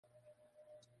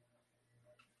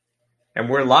And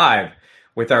we're live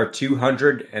with our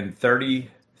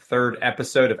 233rd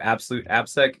episode of Absolute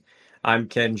AppSec. I'm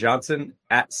Ken Johnson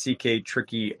at CK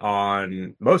Tricky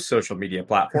on most social media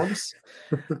platforms,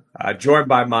 joined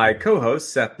by my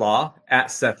co-host Seth Law at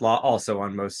Seth Law, also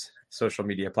on most social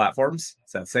media platforms.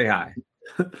 Seth, say hi.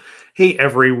 Hey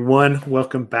everyone,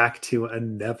 welcome back to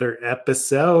another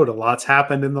episode. A lot's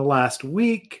happened in the last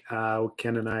week.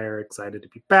 Ken and I are excited to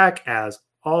be back as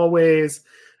always.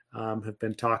 Have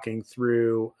been talking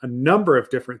through a number of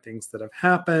different things that have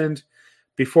happened.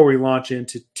 Before we launch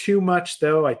into too much,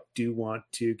 though, I do want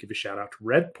to give a shout out to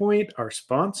Redpoint, our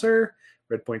sponsor,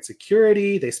 Redpoint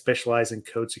Security. They specialize in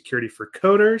code security for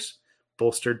coders,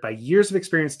 bolstered by years of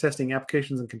experience testing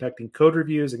applications and conducting code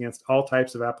reviews against all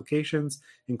types of applications,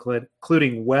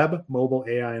 including web, mobile,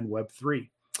 AI, and Web3.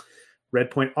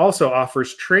 Redpoint also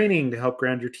offers training to help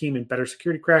ground your team in better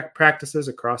security practices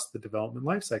across the development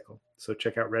lifecycle. So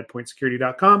check out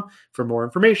redpointsecurity.com for more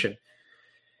information.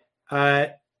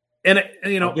 Along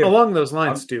those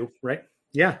lines too, right?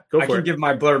 Yeah, go for it. I can give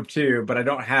my blurb too, but I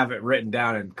don't have it written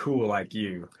down and cool like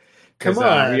you. Come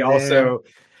on, we also...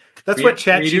 That's what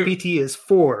ChatGPT is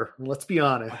for. Let's be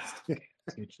honest.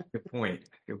 Good point.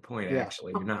 Yeah.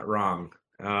 Actually, you're not wrong.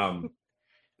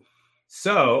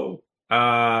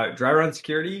 Dry Run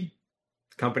Security,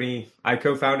 company I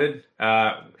co-founded.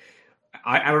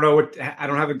 I don't know what, I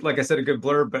don't have, like I said, a good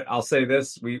blurb, but I'll say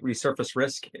this. We surface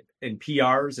risk in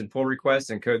PRs and pull requests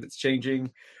and code that's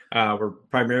changing. We're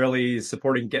primarily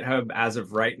supporting GitHub as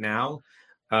of right now.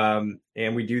 And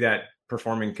we do that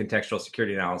performing contextual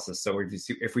security analysis. So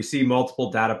if we see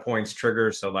multiple data points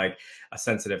trigger, so like a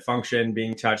sensitive function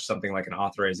being touched, something like an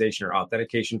authorization or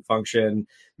authentication function,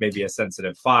 maybe a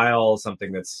sensitive file,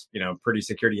 something that's, pretty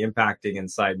security impacting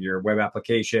inside your web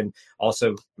application.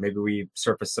 Also, maybe we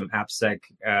surface some AppSec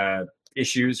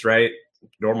issues, right?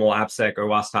 Normal AppSec,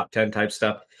 OWASP top 10 type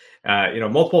stuff.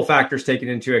 Multiple factors taken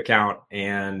into account.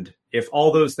 And if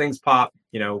all those things pop,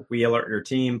 we alert your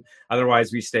team.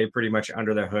 Otherwise, we stay pretty much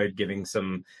under the hood, giving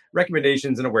some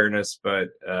recommendations and awareness, but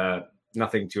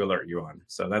nothing to alert you on.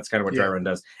 So that's kind of what Dry Run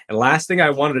does. And last thing I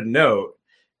wanted to note,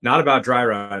 not about Dry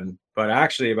Run, but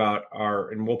actually about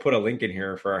and we'll put a link in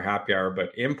here for our happy hour,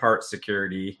 but Impart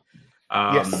Security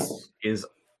is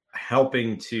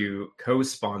helping to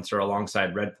co-sponsor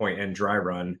alongside Redpoint and Dry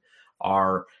Run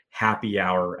our happy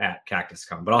hour at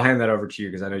CactusCon. But I'll hand that over to you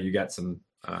because I know you got some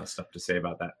stuff to say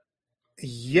about that.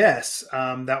 Yes,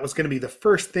 that was going to be the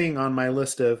first thing on my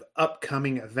list of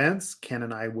upcoming events. Ken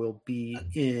and I will be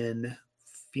in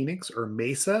Phoenix or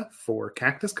Mesa for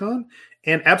CactusCon,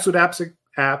 and Absolute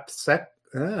AppSec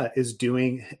is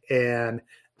doing an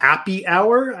appy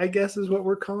hour, I guess is what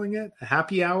we're calling it, a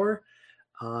happy hour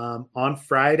on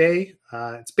Friday.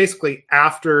 It's basically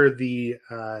after the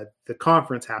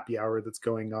conference happy hour that's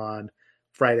going on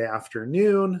Friday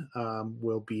afternoon.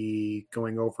 We'll be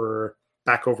going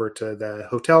back over to the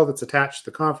hotel that's attached to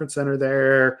the conference center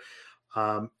there.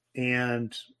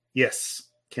 And yes,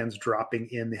 Ken's dropping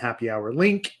in the happy hour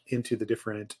link into the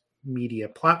different media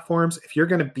platforms. If you're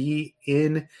going to be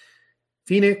in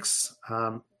Phoenix,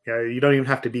 you don't even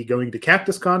have to be going to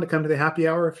CactusCon to come to the happy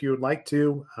hour if you would like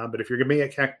to. But if you're going to be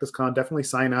at CactusCon, definitely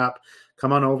sign up.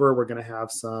 Come on over. We're going to have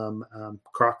some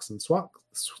Crocs and Socks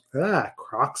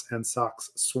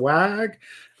swag.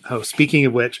 Oh, speaking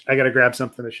of which, I got to grab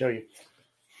something to show you.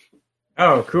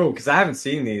 Oh, cool! Because I haven't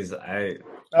seen these.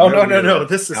 No.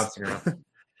 This is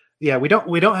yeah. We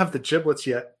don't have the giblets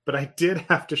yet, but I did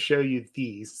have to show you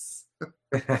these.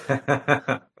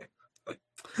 I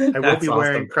will be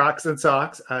wearing Crocs and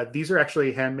Socks. These are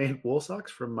actually handmade wool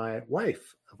socks from my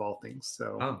wife, of all things.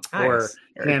 So, nice.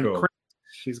 Cool.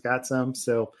 She's got some.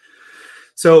 So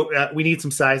we need some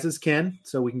sizes, Ken,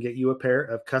 so we can get you a pair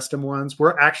of custom ones.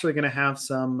 We're actually going to have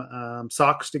some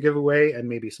socks to give away and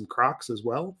maybe some Crocs as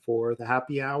well for the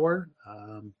happy hour.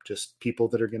 Just people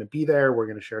that are going to be there. We're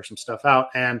going to share some stuff out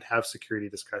and have security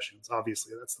discussions.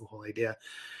 Obviously, that's the whole idea,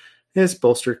 is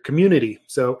bolster community.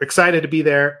 So excited to be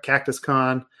there,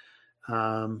 CactusCon,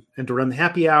 and to run the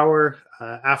happy hour.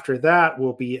 After that,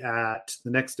 we'll be at the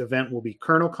next event will be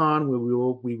KernelCon.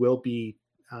 We will be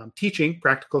teaching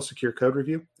practical secure code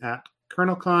review at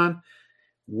KernelCon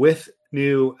with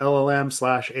new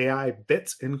LLM/AI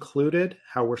bits included,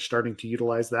 how we're starting to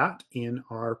utilize that in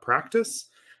our practice,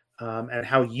 and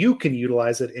how you can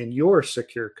utilize it in your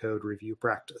secure code review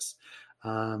practice.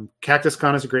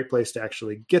 CactusCon is a great place to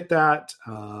actually get that.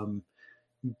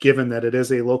 Given that it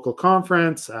is a local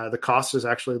conference, the cost is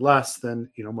actually less than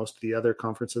most of the other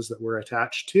conferences that we're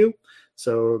attached to.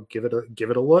 So give it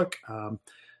a look.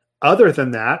 Other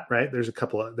than that, right,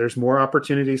 there's more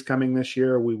opportunities coming this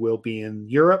year. We will be in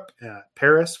Europe at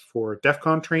Paris for DEF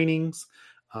CON trainings.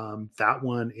 That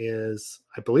one is,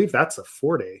 I believe that's a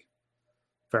 4-day,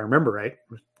 if I remember right,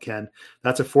 Ken.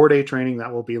 That's a 4-day training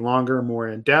that will be longer, more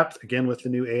in depth, again, with the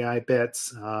new AI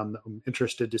bits. I'm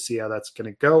interested to see how that's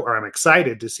going to go, or I'm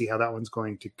excited to see how that one's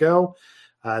going to go.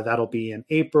 That'll be in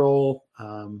April.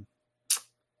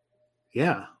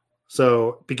 Yeah.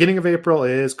 So beginning of April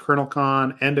is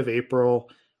KernelCon. End of April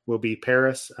will be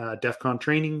Paris DEF CON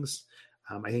trainings.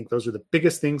 I think those are the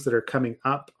biggest things that are coming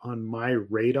up on my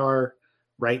radar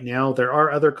right now. There are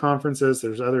other conferences.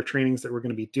 There's other trainings that we're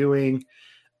going to be doing.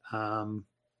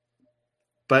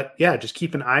 But yeah, just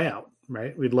keep an eye out,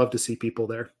 right? We'd love to see people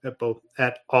there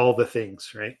at all the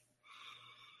things, right?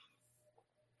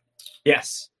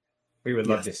 Yes. We would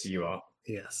love to see you all.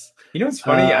 Yes. You know what's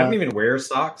funny? I don't even wear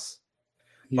socks.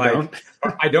 Don't?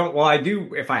 I don't. Well, I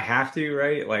do if I have to,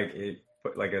 right? Like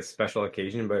like a special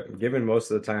occasion. But given most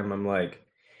of the time, I'm like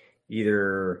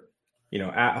either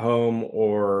at home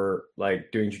or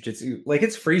like doing jujitsu. Like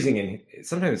it's freezing, and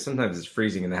sometimes it's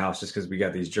freezing in the house just because we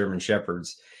got these German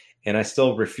shepherds, and I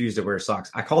still refuse to wear socks.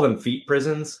 I call them feet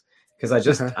prisons because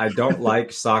I don't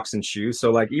like socks and shoes. So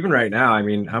like even right now, I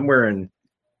mean, I'm wearing.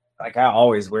 Like I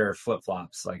always wear flip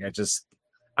flops. Like I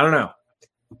don't know.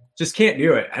 Just can't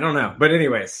do it. I don't know. But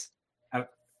anyways, I'm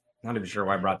not even sure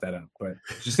why I brought that up. But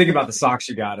just thinking about the socks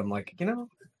you got, I'm like,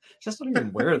 just don't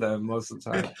even wear them most of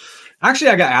the time.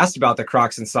 Actually, I got asked about the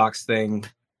Crocs and Socks thing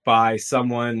by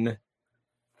someone,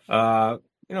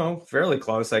 fairly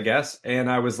close, I guess. And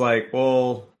I was like,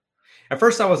 well, at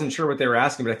first I wasn't sure what they were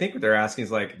asking, but I think what they're asking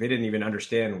is like they didn't even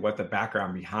understand what the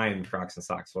background behind Crocs and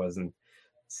Socks was. And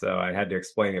so I had to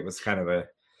explain it was kind of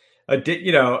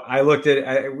I looked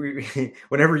at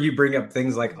whenever you bring up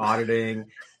things like auditing,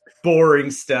 boring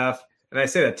stuff, and I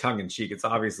say that tongue in cheek, it's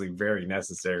obviously very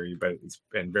necessary, but it's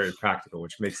been very practical,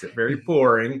 which makes it very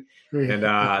boring. And,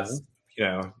 dad,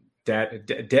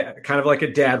 kind of like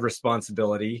a dad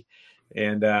responsibility.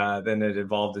 And then it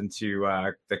evolved into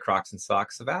the Crocs and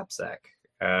Socks of AppSec.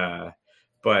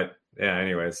 But yeah,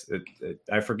 anyways,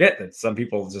 I forget that some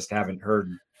people just haven't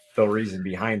heard the reason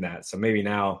behind that. So maybe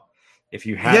now, if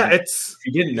you if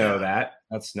you didn't know that,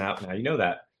 that's now you know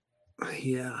that.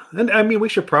 Yeah, and I mean, we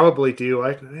should probably do.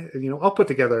 I'll put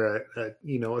together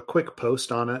a quick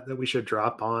post on it that we should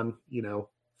drop on the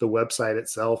website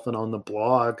itself and on the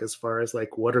blog as far as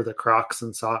like what are the Crocs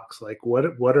and Socks, like what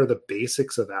are the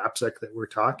basics of AppSec that we're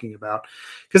talking about?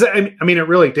 Because I mean, it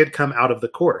really did come out of the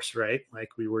course, right?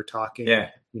 Like we were talking,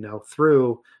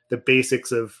 through the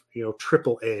basics of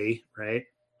AAA, right?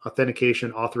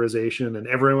 Authentication, authorization, and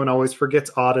everyone always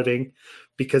forgets auditing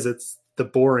because it's the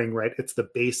boring, right? It's the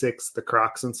basics, the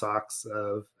Crocs and Socks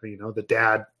of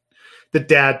the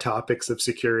dad topics of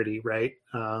security, right?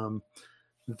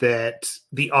 That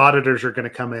the auditors are going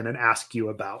to come in and ask you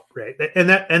about, right? And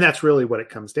that's really what it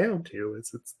comes down to.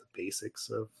 It's the basics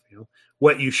of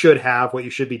what you should have, what you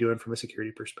should be doing from a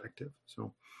security perspective.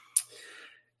 So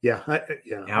yeah.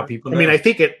 Now people know. I mean, I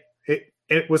think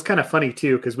it was kind of funny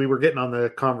too, because we were getting on the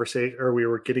conversation, or we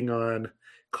were getting on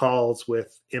calls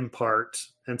with Impart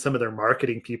and some of their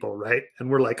marketing people, right? And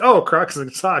we're like, "Oh, Crocs and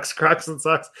Socks," and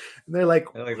they're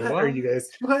like, "What are you guys?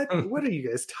 What are you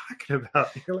guys talking about?"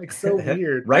 You're like, so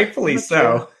weird. Rightfully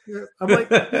so. I'm like,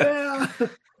 yeah,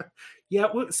 yeah.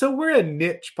 So we're a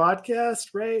niche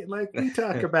podcast, right? Like we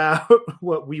talk about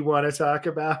what we want to talk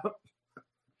about.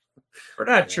 We're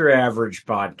not your average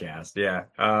podcast, yeah.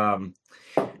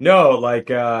 No, like,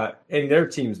 and their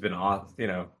team's been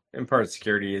awesome, Impart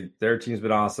Security, their team's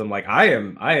been awesome. Like I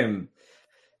am,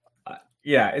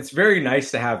 it's very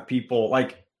nice to have people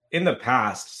like in the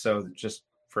past. So just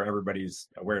for everybody's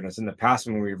awareness, in the past,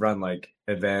 when we run like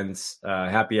events,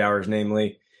 happy hours,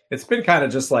 namely, it's been kind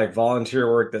of just like volunteer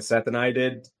work that Seth and I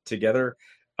did together.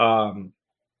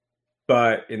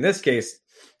 But in this case,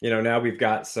 now we've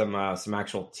got some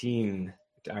actual team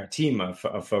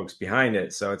of folks behind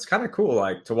it. So it's kind of cool,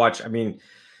 like to watch. I mean,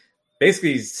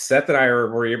 basically Seth and I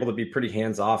were able to be pretty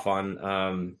hands off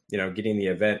on, getting the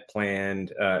event planned,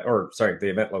 the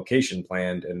event location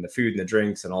planned and the food and the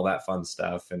drinks and all that fun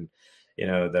stuff. And,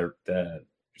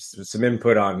 some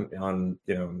input on,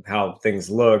 how things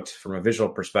looked from a visual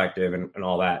perspective and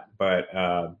all that. But,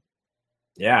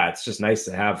 it's just nice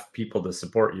to have people to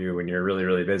support you when you're really,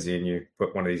 really busy and you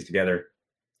put one of these together.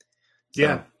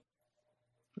 So,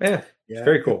 yeah, it's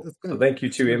very cool. So thank you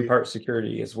to Impart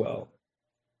Security as well.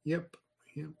 Yep.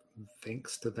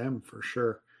 Thanks to them for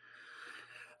sure.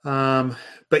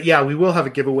 But yeah, we will have a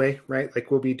giveaway, right?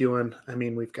 Like we'll be doing, I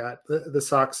mean, we've got the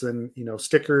socks and,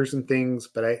 stickers and things,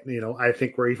 but I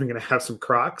think we're even going to have some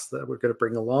Crocs that we're going to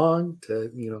bring along to,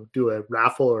 do a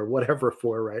raffle or whatever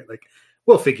for, right? Like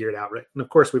we'll figure it out. Right. And of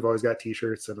course we've always got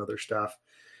t-shirts and other stuff.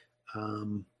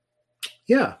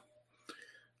 Yeah.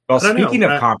 Well, speaking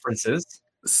of conferences.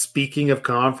 Speaking of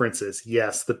conferences,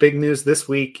 yes. The big news this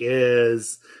week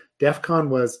is DEF CON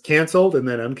was canceled and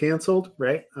then uncanceled,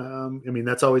 right?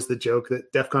 That's always the joke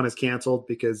that DEF CON is canceled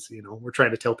because, we're trying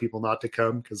to tell people not to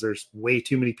come because there's way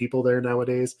too many people there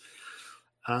nowadays.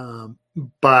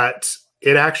 But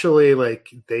it actually,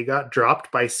 they got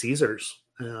dropped by Caesars.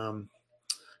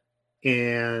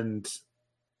 And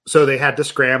so they had to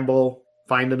scramble,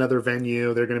 find another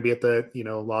venue. They're going to be at the,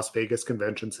 Las Vegas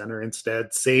Convention Center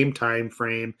instead, same time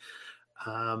frame.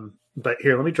 But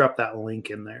here, let me drop that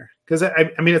link in there because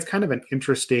it's kind of an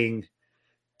interesting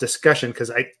discussion because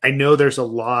I know there's a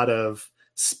lot of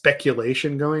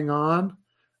speculation going on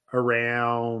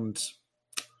around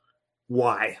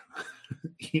why.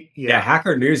 Yeah,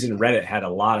 Hacker News and Reddit had a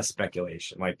lot of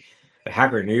speculation. Like the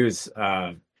Hacker News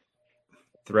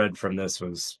thread from this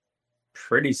was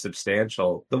pretty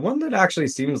substantial. The one that actually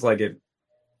seems like it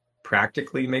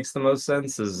practically makes the most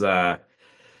sense is that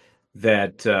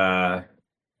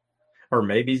or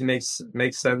maybe makes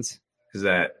sense is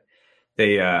that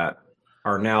they are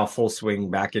now full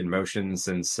swing back in motion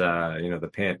since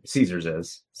Caesars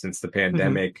is since the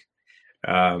pandemic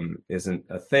isn't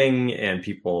a thing and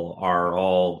people are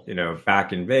all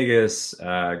back in Vegas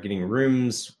getting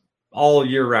rooms all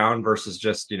year round versus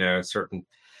just certain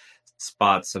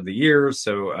spots of the year.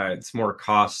 So it's more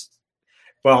cost.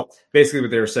 Well, basically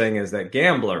what they were saying is that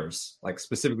gamblers, like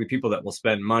specifically people that will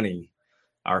spend money,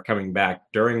 are coming back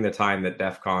during the time that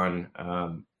DEF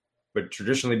CON would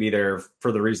traditionally be there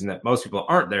for the reason that most people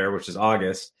aren't there, which is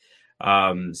August.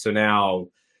 So now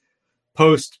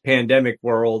post-pandemic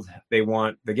world, they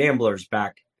want the gamblers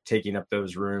back taking up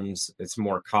those rooms. It's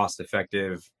more cost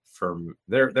effective from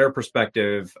their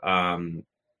perspective.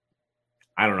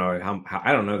 I don't know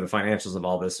I don't know the financials of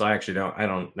all this, so I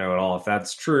don't know at all if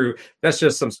that's true. That's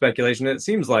just some speculation. It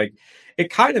seems like it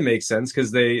kind of makes sense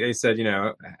because they said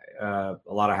a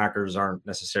lot of hackers aren't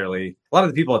necessarily, a lot of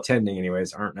the people attending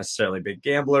anyways aren't necessarily big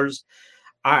gamblers.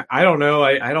 I don't know.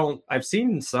 I've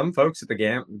seen some folks at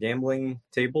the gambling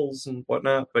tables and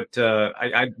whatnot, but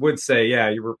I would say, yeah,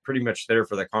 you were pretty much there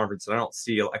for the conference. And I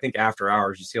think after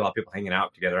hours, you see a lot of people hanging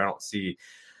out together. I don't see,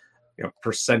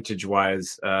 percentage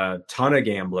wise, ton of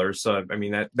gamblers. So,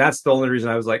 that's the only reason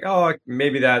I was like, oh,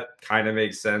 maybe that kind of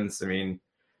makes sense.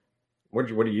 What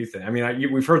do you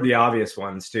think? We've heard the obvious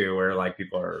ones too, where like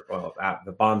people are, at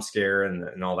the bomb scare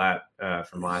and all that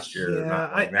from last year.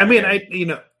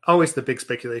 Yeah, always the big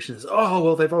speculation is, oh,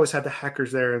 well, they've always had the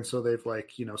hackers there, and so they've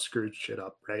screwed shit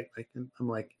up, right? I'm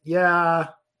like, yeah,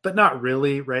 but not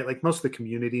really, right? Like most of the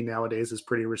community nowadays is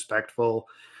pretty respectful.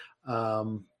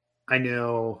 I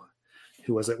know.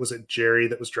 Who was it? Was it Jerry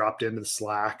that was dropped into the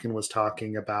Slack and was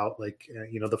talking about the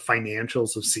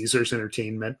financials of Caesars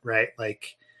Entertainment, right?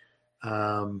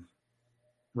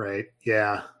 Right.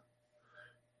 Yeah.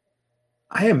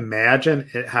 I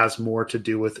imagine it has more to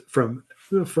do with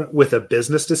a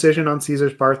business decision on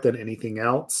Caesar's part than anything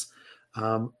else.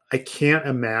 I can't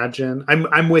imagine.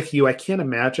 I'm with you. I can't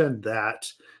imagine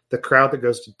that the crowd that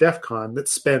goes to DEF CON that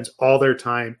spends all their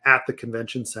time at the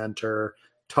convention center,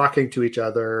 talking to each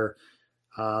other,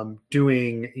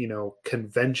 doing,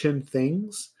 convention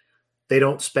things, they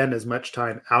don't spend as much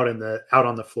time out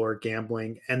on the floor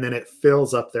gambling, and then it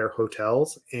fills up their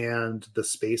hotels and the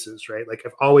spaces, right? Like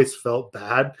I've always felt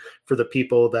bad for the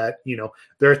people that,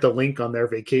 they're at the link on their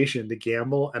vacation to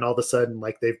gamble, and all of a sudden,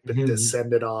 they've been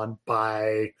descended on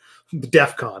by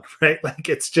DEF CON, right? Like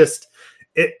it's just,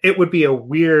 it would be a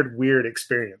weird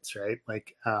experience, right?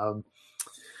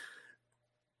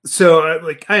 So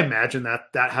I imagine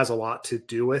that has a lot to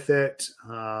do with it.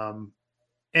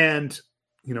 And,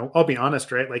 I'll be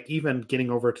honest, right? Like even getting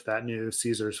over to that new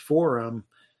Caesars forum,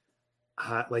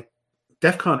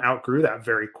 DEF CON outgrew that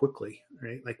very quickly,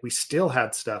 right? Like we still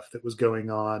had stuff that was going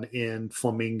on in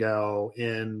Flamingo,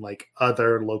 in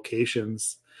other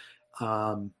locations,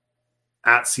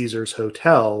 at Caesars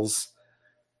hotels.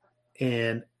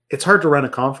 And it's hard to run a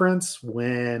conference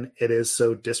when it is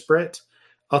so disparate.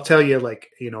 I'll tell you,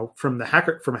 from a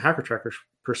hacker tracker's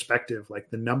perspective,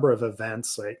 the number of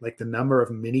events, like the number of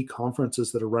mini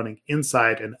conferences that are running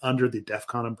inside and under the DEF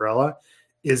CON umbrella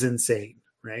is insane,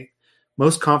 right?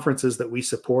 Most conferences that we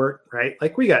support, right?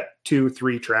 We got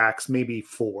 2-3 tracks, maybe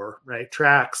 4, right?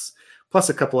 Tracks plus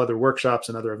a couple other workshops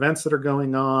and other events that are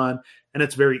going on. and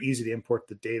it's very easy to import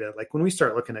the data. Like when we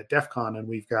start looking at DEF CON and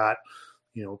we've got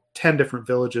 10 different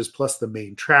villages plus the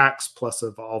main tracks plus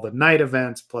of all the night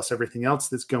events plus everything else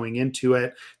that's going into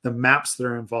it, the maps that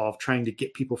are involved, trying to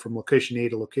get people from location A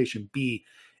to location B,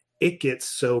 it gets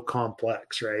so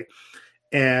complex, right?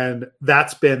 And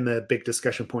that's been the big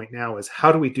discussion point now, is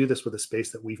how do we do this with a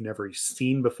space that we've never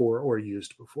seen before or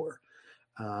used before?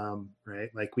 Right?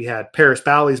 Like we had Paris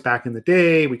Bally's back in the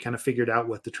day. We kind of figured out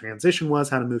what the transition was,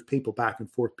 how to move people back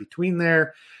and forth between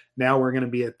there. Now we're going to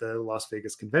be at the Las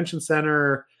Vegas Convention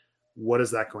Center. What is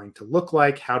that going to look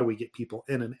like? How do we get people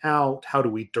in and out? How do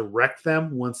we direct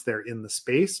them once they're in the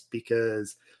space?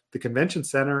 Because the convention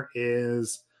center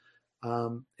is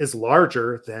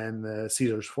larger than the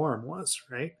Caesars Forum was,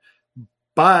 right?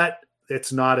 But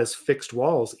it's not as fixed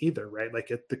walls either, right?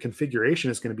 Like the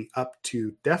configuration is going to be up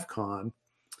to DEF CON.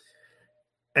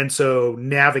 And so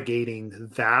navigating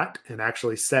that and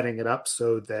actually setting it up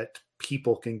so that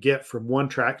people can get from one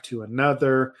track to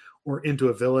another or into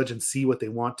a village and see what they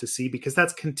want to see, because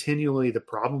that's continually the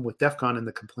problem with DEF CON, and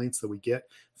the complaints that we get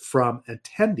from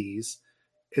attendees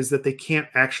is that they can't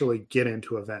actually get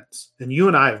into events. And you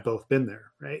and I have both been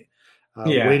there, right?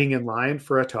 Waiting in line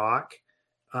for a talk,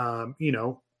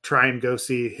 try and go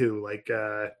see who, like,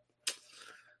 I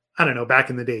don't know, back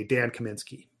in the day, Dan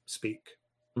Kaminsky speak.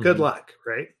 Good luck,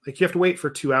 right? Like you have to wait for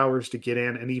 2 hours to get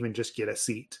in and even just get a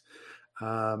seat.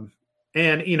 And,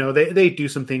 they do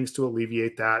some things to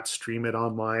alleviate that, stream it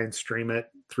online, stream it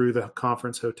through the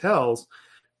conference hotels.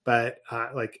 But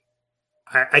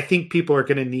I think people are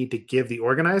going to need to give the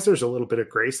organizers a little bit of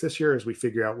grace this year as we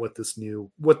figure out what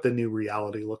the new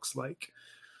reality looks like.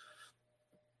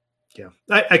 Yeah.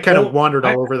 I kind of wandered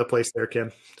all over the place there,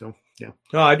 Ken. So, yeah.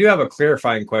 No, I do have a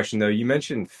clarifying question though. You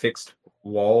mentioned fixed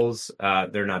walls.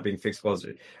 They're not being fixed walls.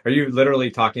 Are you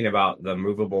literally talking about the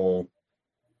movable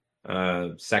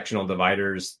sectional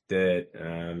dividers that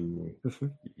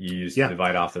you use to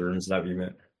divide off the rooms? Is that what you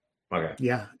meant? Okay.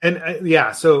 Yeah. And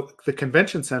so the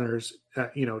convention centers,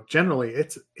 generally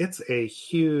it's a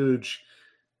huge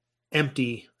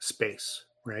empty space,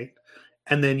 right?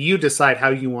 And then you decide how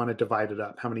you want to divide it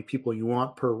up, how many people you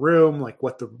want per room, like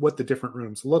what the different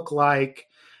rooms look like.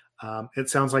 It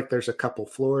sounds like there's a couple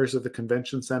floors of the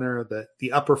convention center.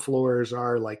 The upper floors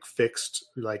are like fixed,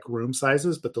 like room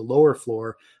sizes, but the lower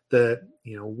floor,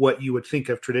 what you would think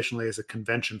of traditionally as a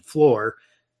convention floor,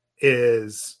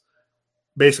 is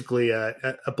basically a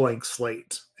blank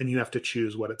slate, and you have to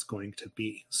choose what it's going to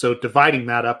be. So dividing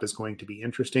that up is going to be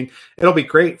interesting. It'll be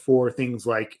great for things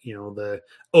like, the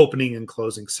opening and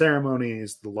closing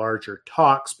ceremonies, the larger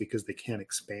talks, because they can't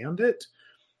expand it.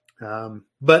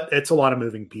 But it's a lot of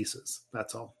moving pieces.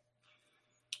 That's all.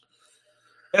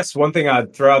 Yes. One thing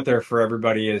I'd throw out there for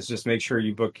everybody is just make sure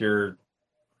you book your,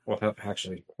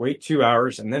 wait 2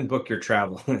 hours and then book your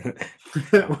travel.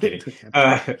 No,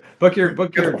 book your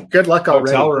good luck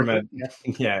hotel already. room.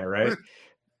 Yeah, right.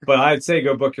 But I'd say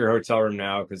go book your hotel room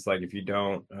now, because if you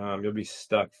don't, you'll be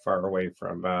stuck far away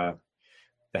from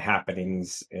the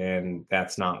happenings, and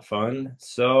that's not fun.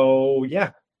 So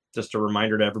yeah, just a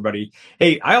reminder to everybody.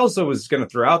 Hey, I also was going to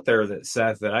throw out there that,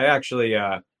 Seth, that I actually,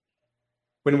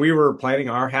 when we were planning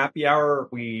our happy hour,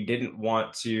 we didn't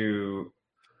want to,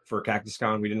 for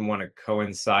CactusCon, we didn't want to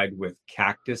coincide with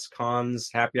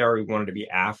CactusCon's happy hour. We wanted to be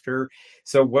after.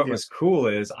 So what was cool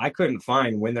is I couldn't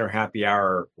find when their happy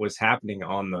hour was happening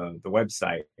on the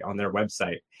website, on their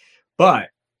website. But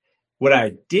what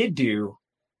I did do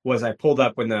was I pulled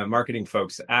up, when the marketing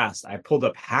folks asked, I pulled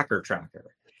up Hacker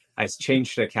Tracker. I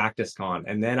changed to CactusCon,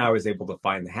 and then I was able to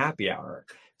find the happy hour.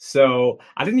 So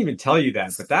I didn't even tell you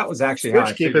that, but that was actually how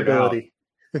I figured out.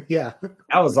 Yeah,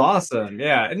 that was awesome.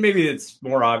 Yeah, and maybe it's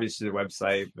more obvious to the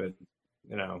website, but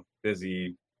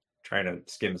busy trying to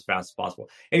skim as fast as possible.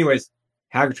 Anyways,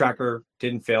 Hacker Tracker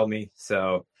didn't fail me.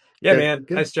 So yeah,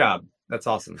 good. Nice job. That's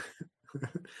awesome.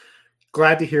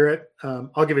 Glad to hear it.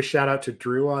 I'll give a shout out to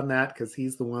Drew on that, because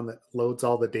he's the one that loads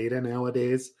all the data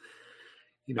nowadays.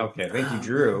 Okay, thank you,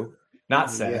 Drew. Not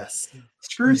Seth. Yes.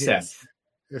 Screw Seth.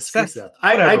 Screw Seth.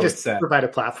 I just provide a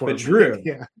platform. But Drew.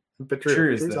 Yeah. But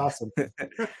Drew's awesome.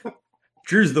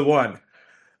 Drew's the one.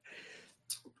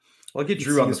 I'll get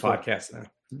Drew on the podcast now.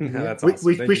 Yeah. That's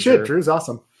awesome. We should. Drew. Drew's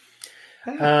awesome.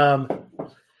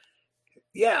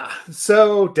 Yeah.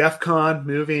 So DEF CON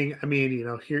moving. I mean,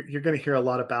 you're going to hear a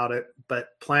lot about it,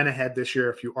 but plan ahead this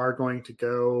year if you are going to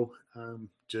go.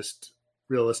 Just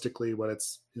realistically, what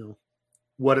it's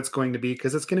going to be,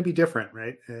 because it's going to be different,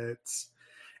 right?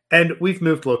 And we've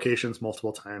moved locations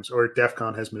multiple times, or DEF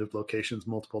CON has moved locations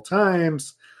multiple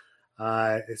times.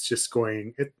 It's just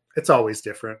it's always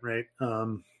different, right?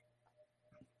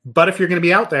 But if you're going to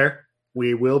be out there,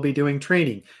 We will be doing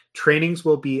training. Trainings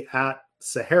will be at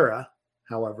Sahara,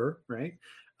 however, right?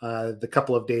 The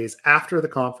couple of days after the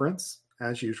conference,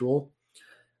 as usual.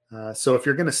 So if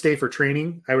you're going to stay for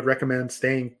training, I would recommend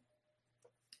staying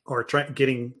or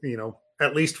getting,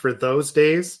 at least for those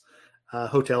days,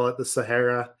 hotel at the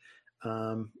Sahara.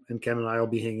 And Ken and I will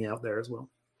be hanging out there as well.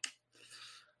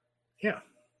 Yeah.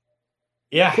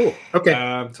 Yeah. Cool.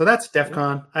 Okay. So that's DEF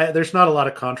CON. There's not a lot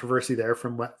of controversy there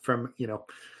from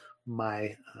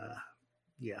my,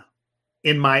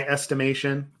 in my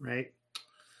estimation, right?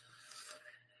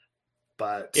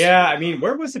 But yeah, I mean,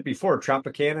 where was it before?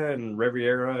 Tropicana and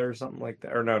Riviera or something like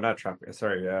that? Or no, not Tropicana.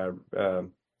 Sorry. I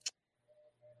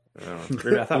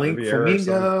thought Link Riviera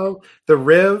Flamingo, the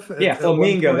Riv. Yeah,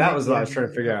 Flamingo. That was what I was trying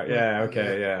to figure out. Yeah.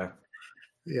 Okay.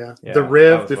 Yeah. The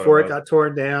Riv before it got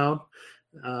torn down.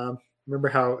 Remember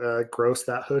how gross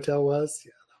that hotel was?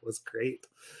 Yeah, that was great.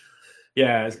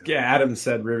 Yeah, Adam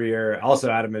said Riviera. Also,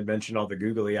 Adam had mentioned all the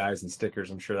googly eyes and stickers.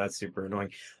 I'm sure that's super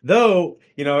annoying. Though,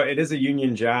 it is a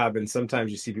union job, and sometimes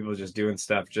you see people just doing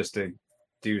stuff just to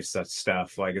do such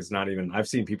stuff. Like it's not even. I've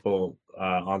seen people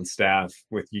on staff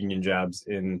with union jobs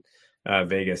in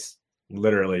Vegas,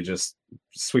 literally just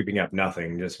sweeping up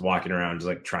nothing, just walking around, just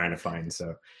like trying to find.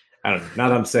 So I don't know. Not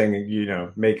that I'm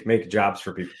saying make jobs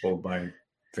for people by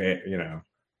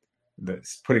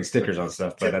putting stickers on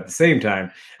stuff, but at the same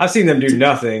time, I've seen them do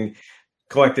nothing,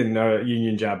 collecting a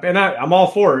union job, and I'm all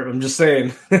for it. I'm just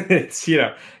saying,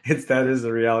 that is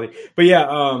the reality. But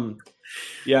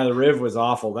the Riv was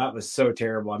awful. That was so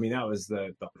terrible. I mean, that was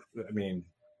that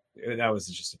was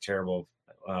just a terrible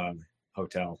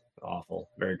hotel. Awful,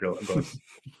 very gross.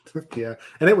 Yeah,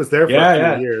 and it was there for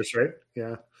a few years, right?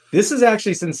 Yeah. This is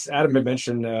actually, since Adam had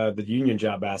mentioned the union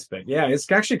job aspect. Yeah,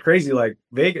 it's actually crazy. Like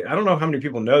Vegas, I don't know how many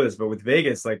people know this, but with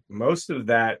Vegas, like most of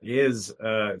that is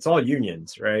it's all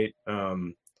unions, right?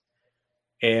 And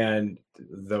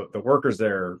the workers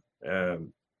there,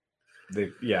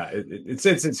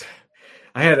 it's.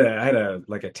 I had either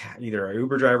a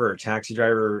Uber driver or a taxi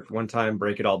driver one time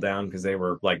break it all down because they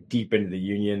were like deep into the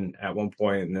union at one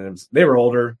point, and then they were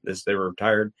older. They were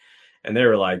retired, and they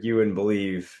were like, you wouldn't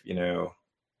believe,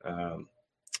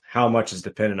 how much is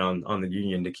dependent on the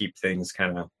union to keep things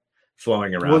kind of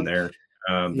flowing around there.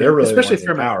 They're really especially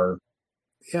from power.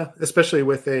 Especially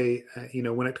with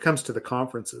when it comes to the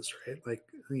conferences, right? Like,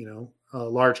 a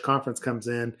large conference comes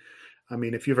in. I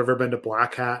mean, if you've ever been to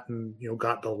Black Hat and,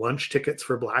 got the lunch tickets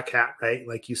for Black Hat, right?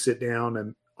 Like you sit down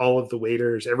and all of the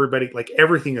waiters, everybody, like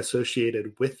everything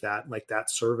associated with that, like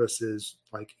that service is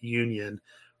like union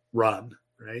run,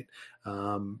 right?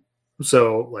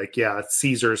 So like,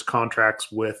 Caesars contracts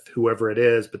with whoever it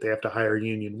is, but they have to hire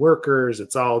union workers.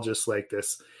 It's all just like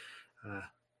this.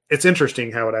 It's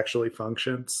interesting how it actually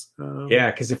functions.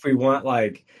 Because if we want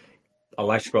like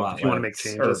electrical outlets, if you want to make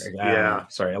changes,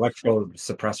 electrical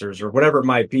suppressors or whatever it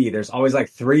might be, there's always like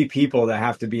 3 people that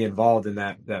have to be involved in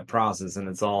that process, and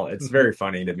it's very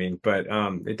funny to me. But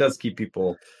it does keep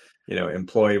people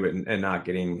employed and not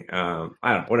getting I don't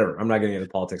know, whatever. I'm not getting into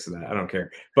politics of that. I don't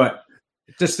care. But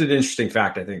just an interesting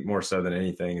fact, I think, more so than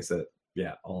anything, is that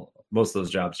most of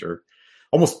those jobs are,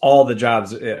 almost all the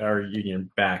jobs are union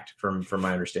backed from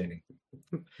my understanding.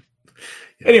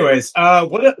 Anyways,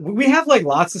 what we have like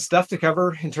lots of stuff to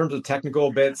cover in terms of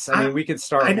technical bits. I mean, we could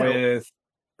start with.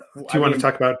 Do you want to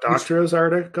talk about Doctorow's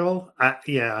article? I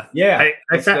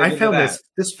found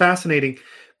this fascinating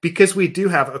because we do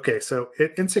have so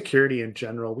in security in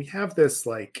general, we have this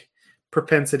like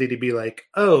propensity to be like,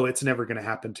 oh, it's never going to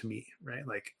happen to me, right?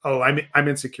 Like, oh, I'm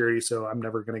in security, so I'm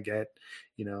never going to get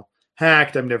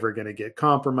hacked. I'm never going to get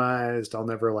compromised. I'll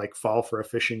never like fall for a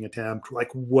phishing attempt,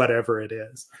 like whatever it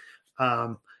is.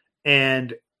 And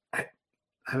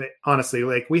I mean, honestly,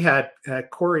 like we had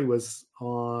Cory was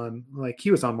on, like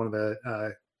he was on one of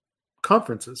the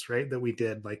conferences, right, that we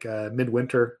did, like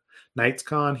Midwinter Nights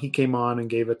Con. He came on and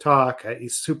gave a talk.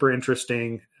 He's super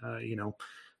interesting.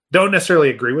 Don't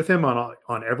necessarily agree with him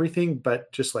on everything,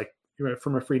 but just like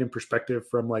from a freedom perspective,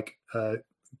 from like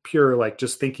pure like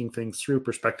just thinking things through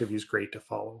perspective, he's great to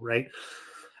follow, right?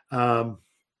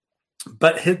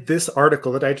 But this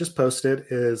article that I just posted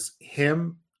is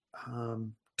him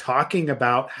talking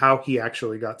about how he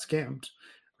actually got scammed,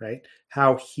 right?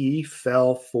 How he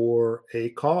fell for a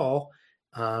call,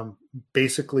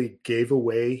 basically gave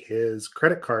away his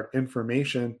credit card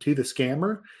information to the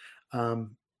scammer,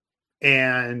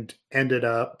 and ended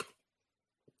up,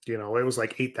 it was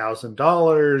like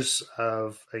 $8,000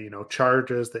 of,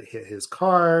 charges that hit his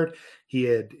card. He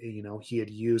had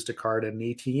used a card at an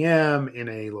ATM in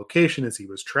a location as he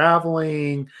was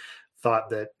traveling, thought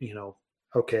that,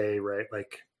 okay, right.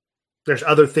 Like there's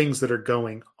other things that are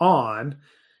going on.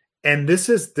 And this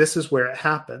is where it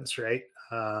happens, right?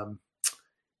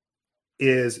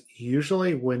 Is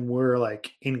usually when we're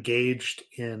like engaged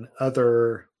in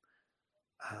other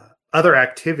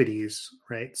activities,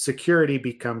 right? Security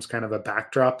becomes kind of a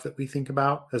backdrop that we think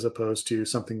about as opposed to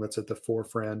something that's at the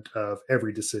forefront of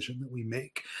every decision that we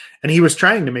make. And he was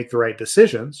trying to make the right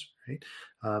decisions, right?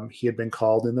 He had been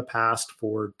called in the past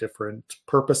for different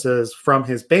purposes from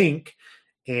his bank,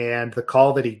 and the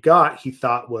call that he got, he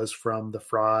thought was from the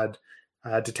fraud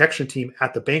detection team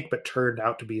at the bank, but turned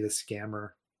out to be the scammer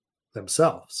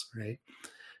themselves, right?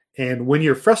 And when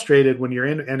you're frustrated, when you're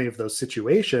in any of those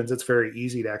situations, it's very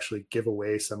easy to actually give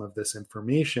away some of this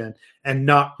information and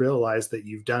not realize that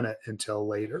you've done it until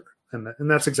later. And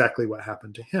that's exactly what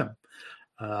happened to him.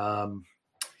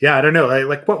 Yeah, I don't know.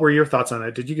 Like, what were your thoughts on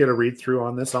it? Did you get a read through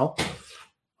on this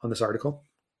article?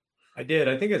 I did.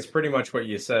 I think it's pretty much what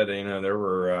you said. You know, there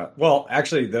were, well,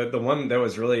 actually the one that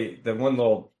was really, the one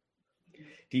little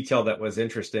detail that was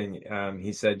interesting.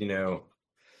 He said, you know,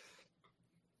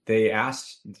 they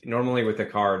asked, normally with a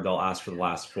card, they'll ask for the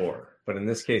last 4, but in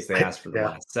this case, they asked for the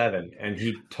last 7. And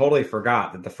he totally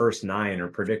forgot that the first 9 are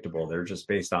predictable. They're just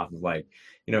based off of, like,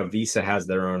 you know, Visa has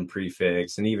their own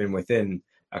prefix, and even within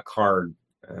a card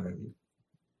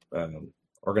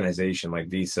organization like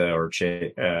Visa or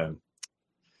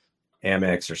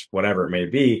Amex or whatever it may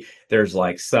be, there's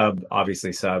like sub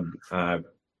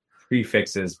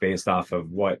prefixes based off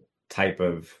of what type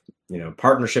of, you know,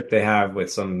 partnership they have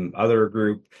with some other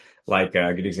group. Like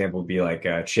a good example would be like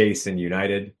Chase and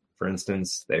United, for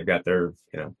instance. They've got their,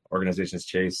 you know, organizations,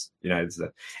 Chase, United stuff.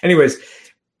 Anyways,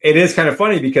 it is kind of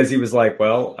funny because he was like,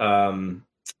 well,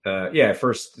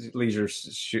 first leisure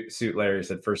suit, Larry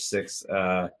said first 6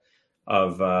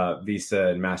 of Visa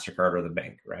and MasterCard are the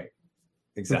bank, right?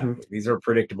 Exactly. Mm-hmm. These are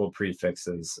predictable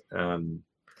prefixes.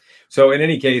 So in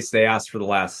any case, they asked for the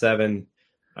last 7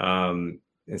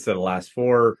 instead of the last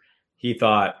 4. He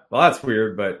thought, well, that's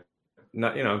weird, but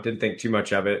not, you know, didn't think too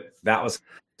much of it. That was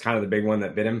kind of the big one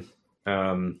that bit him.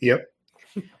 Yep.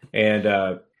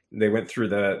 And they went through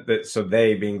so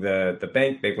they being the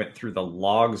bank, they went through the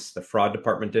logs, the fraud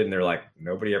department did, and they're like,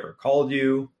 nobody ever called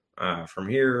you from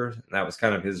here. And that was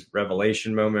kind of his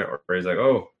revelation moment where he's like,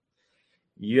 oh,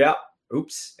 yeah,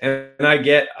 oops. And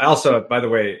I also, by the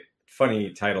way,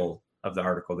 funny title of the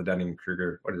article, the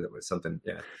Dunning-Kruger, what is it? Was something,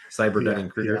 Cyber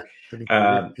Dunning-Kruger.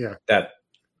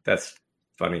 That's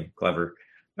funny, clever.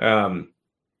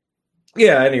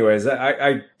 Anyways,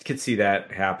 I could see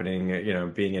that happening, you know,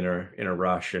 being in a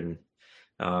rush, and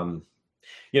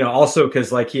you know, also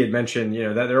because like he had mentioned, you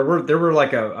know, that there were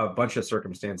like a bunch of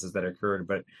circumstances that occurred,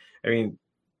 but I mean,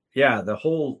 yeah, the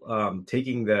whole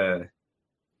taking the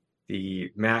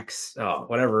Max,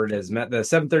 whatever it is, the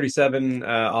 737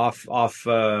 off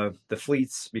the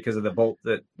fleets because of the bolt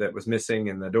that was missing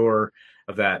in the door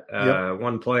of that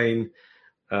one plane.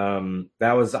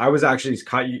 I was actually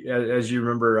caught, as you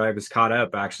remember, I was caught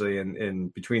up actually in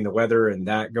between the weather and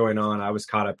that going on. I was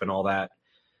caught up in all that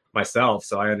myself,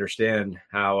 so I understand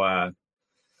how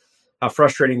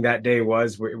frustrating that day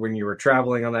was when you were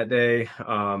traveling on that day.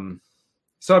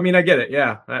 So I mean, I get it.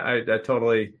 Yeah, I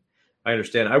totally. I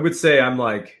understand. I would say I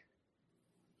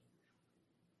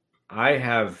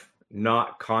have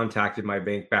not contacted my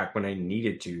bank back when I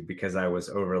needed to because I was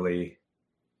overly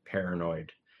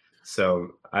paranoid.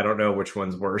 So I don't know which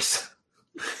one's worse.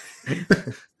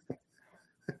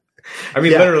 I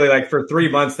mean, literally, like for 3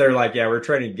 months, they're like, yeah, we're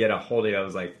trying to get a hold of you. I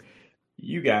was like,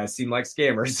 you guys seem like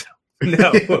scammers.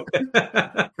 No.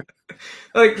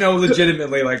 Like, no,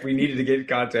 legitimately, like we needed to get in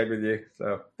contact with you.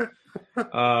 So,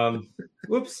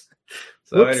 whoops.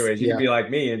 So anyways, you can be like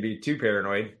me and be too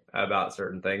paranoid about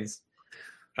certain things.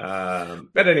 But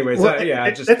anyways,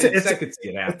 I could see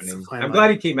it happening. I'm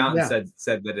glad he came out and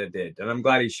said that it did. And I'm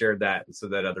glad he shared that so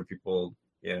that other people,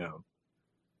 you know.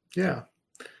 Yeah.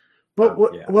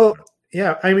 Well,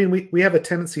 yeah. I mean, we have a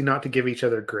tendency not to give each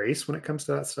other grace when it comes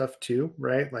to that stuff too,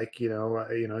 right? Like, you know,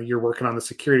 you're working on the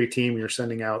security team, you're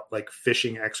sending out like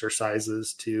phishing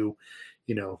exercises to,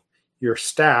 you know, your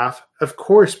staff. Of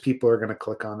course, people are going to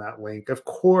click on that link. Of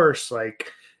course,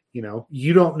 like, you know,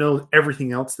 you don't know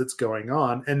everything else that's going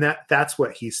on. And that's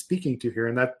what he's speaking to here.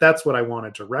 And that's what I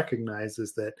wanted to recognize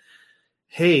is that,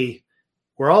 hey,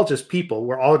 we're all just people.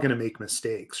 We're all going to make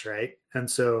mistakes. Right. And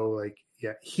so like,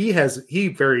 yeah, he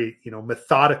very, you know,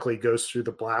 methodically goes through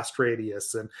the blast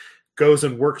radius and goes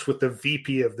and works with the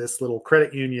VP of this little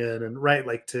credit union and right,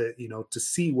 like to, you know, to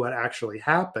see what actually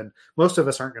happened. Most of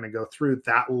us aren't going to go through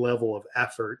that level of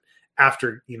effort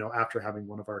after having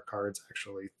one of our cards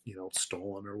actually, you know,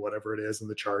 stolen or whatever it is and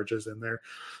the charges in there.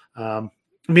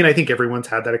 I mean, I think everyone's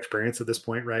had that experience at this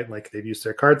point, right? Like they've used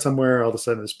their card somewhere, all of a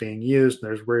sudden it's being used, and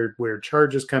there's weird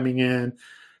charges coming in.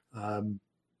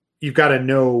 You've got to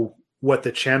know what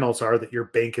the channels are that your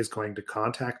bank is going to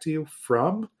contact you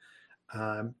from.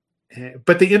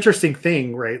 But the interesting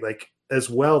thing, right, like as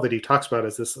well that he talks about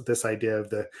is this idea of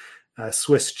the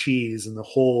Swiss cheese and the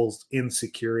holes in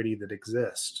security that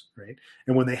exist, right?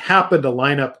 And when they happen to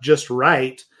line up just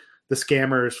right, the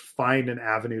scammers find an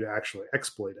avenue to actually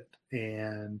exploit it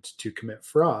and to commit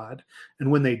fraud.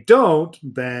 And when they don't,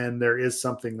 then there is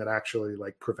something that actually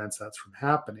like prevents that from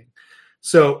happening.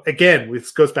 So again,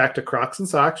 this goes back to Crocs and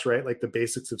Socks, right? Like the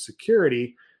basics of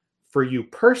security for you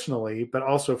personally, but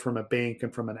also from a bank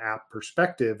and from an app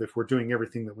perspective. If we're doing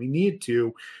everything that we need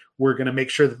to, we're going to make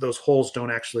sure that those holes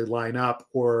don't actually line up,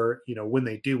 or, you know, when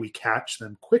they do, we catch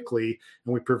them quickly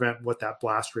and we prevent what that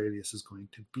blast radius is going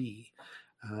to be.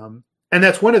 And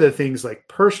that's one of the things, like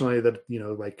personally, that, you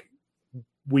know, like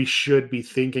we should be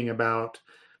thinking about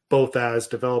both as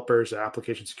developers,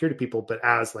 application security people, but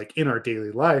as like in our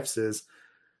daily lives is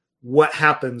what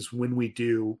happens when we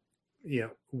do, you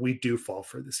know, we do fall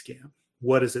for the scam.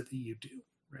 What is it that you do?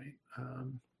 Right.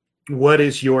 What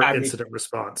is your incident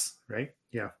response? Right.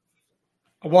 Yeah.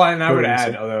 Well, and I would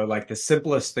add, although like the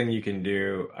simplest thing you can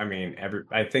do, I mean,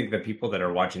 I think the people that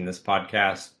are watching this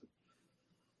podcast,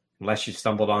 unless you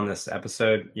stumbled on this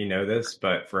episode, you know this,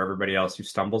 but for everybody else who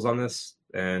stumbles on this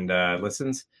and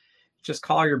listens, just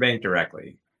call your bank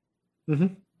directly.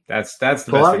 Mm-hmm. That's the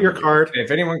pull best out your card.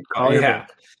 If anyone call your bank.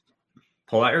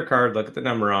 Pull out your card, look at the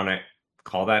number on it,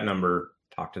 call that number,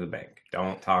 talk to the bank.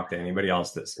 Don't talk to anybody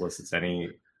else that solicits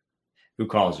who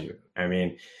calls you. I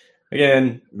mean,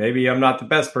 again, maybe I'm not the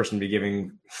best person to be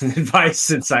giving advice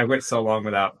since I went so long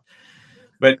without.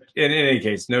 But in any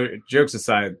case, no jokes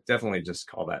aside, definitely just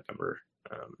call that number.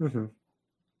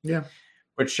 Yeah.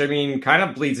 Which, I mean, kind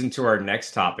of bleeds into our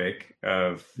next topic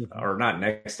or not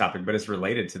next topic, but it's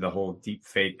related to the whole deep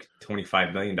fake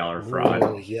 $25 million fraud.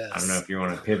 Oh, yes. I don't know if you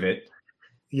want to pivot.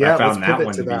 Yeah, I found that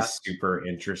one to be super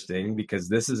interesting because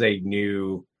this is a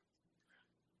new.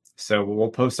 So we'll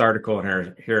post the article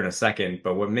in here in a second,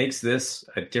 but what makes this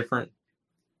a different?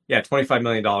 Yeah, $25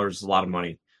 million is a lot of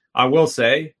money. I will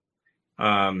say,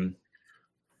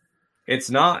 it's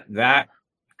not that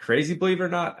crazy, believe it or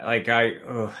not. Like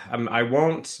I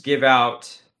won't give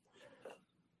out.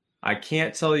 I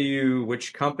can't tell you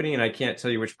which company, and I can't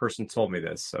tell you which person told me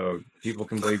this, so people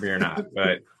can believe me or not.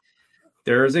 But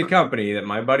there is a company that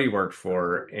my buddy worked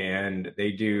for, and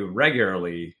they do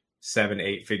regularly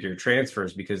 7-8 figure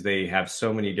transfers because they have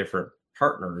so many different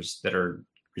partners that are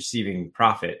receiving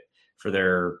profit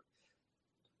for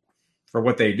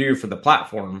what they do for the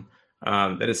platform,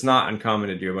 that it's not uncommon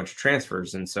to do a bunch of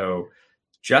transfers. And so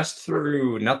just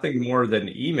through nothing more than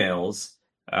emails,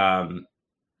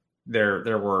 there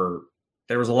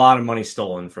was a lot of money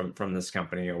stolen from this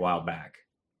company a while back.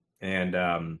 And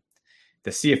the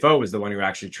CFO was the one who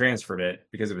actually transferred it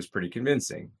because it was pretty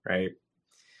convincing, right?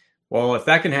 Well, if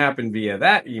that can happen via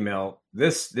that email,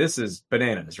 this is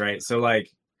bananas, right? So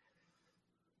like,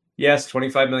 yes,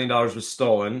 $25 million was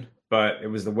stolen, but it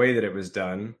was the way that it was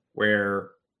done, where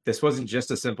this wasn't just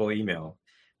a simple email.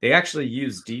 They actually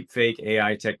used deepfake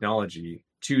AI technology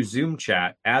to Zoom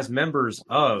chat as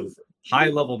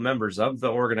high-level members of the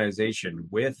organization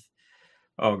with,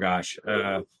 was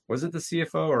it the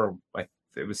CFO or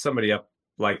it was somebody up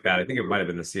like that? I think it might have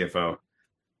been the CFO.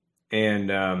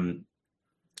 And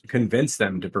convinced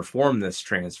them to perform this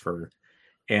transfer.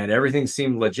 And everything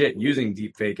seemed legit using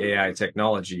deepfake AI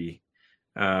technology.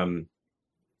 And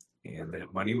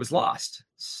that money was lost.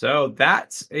 So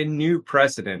that's a new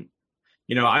precedent.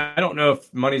 You know, I don't know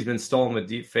if money's been stolen with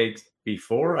deepfakes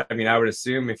before. I mean, I would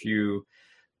assume they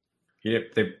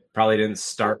probably didn't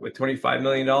start with $25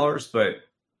 million, but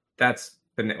that's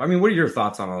been, I mean, what are your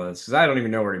thoughts on all this? Because I don't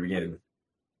even know where to begin.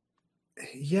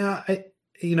 Yeah,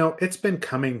 it's been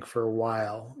coming for a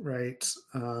while, right?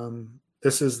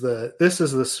 This is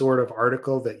the sort of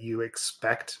article that you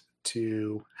expect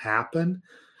to happen.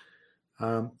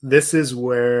 This is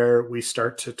where we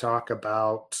start to talk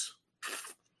about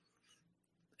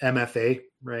MFA,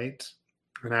 right?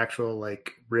 An actual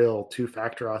like real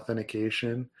two-factor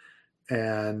authentication,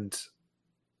 and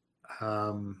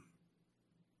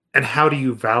how do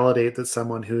you validate that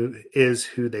someone who is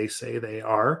who they say they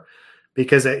are?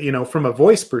 Because, from a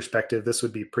voice perspective, this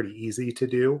would be pretty easy to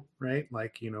do, right?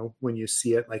 Like, when you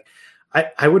see it, like,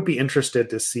 I would be interested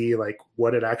to see like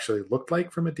what it actually looked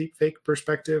like from a deepfake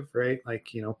perspective, right? Like,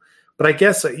 but I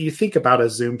guess you think about a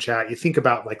Zoom chat, you think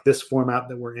about like this format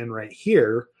that we're in right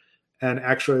here, and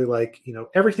actually like,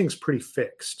 everything's pretty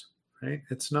fixed, right?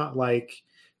 It's not like,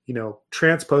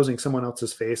 transposing someone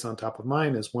else's face on top of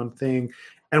mine is one thing.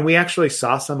 And we actually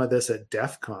saw some of this at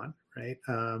DEF CON, right?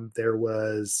 There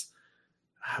was,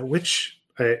 DEF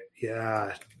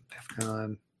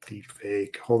CON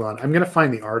deepfake. Hold on. I'm going to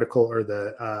find the article or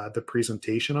the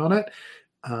presentation on it.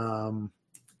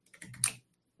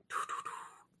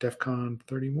 DEF CON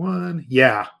 31.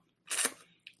 Yeah.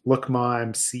 Look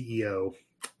Mime CEO.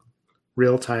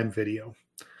 Real-time video.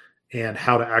 And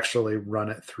how to actually run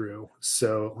it through.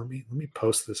 So let me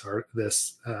post this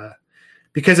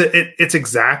because it's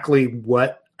exactly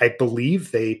what I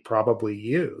believe they probably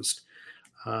used,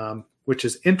 which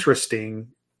is interesting.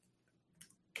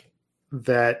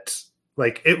 That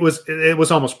like it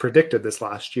was almost predicted this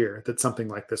last year that something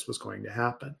like this was going to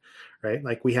happen, right?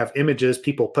 Like we have images,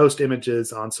 people post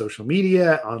images on social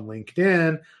media, on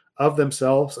LinkedIn of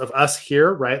themselves, of us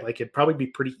here, right? Like it'd probably be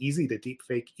pretty easy to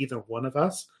deepfake either one of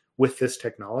us with this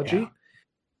technology,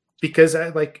 because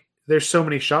there's so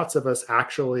many shots of us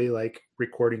actually like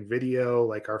recording video,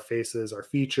 like our faces, our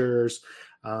features,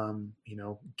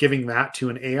 giving that to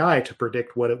an AI to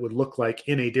predict what it would look like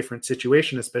in a different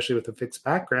situation, especially with a fixed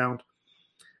background.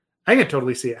 I can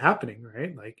totally see it happening,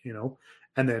 right? Like, and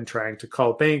then trying to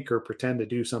call bank or pretend to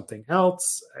do something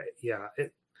else.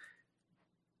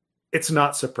 It's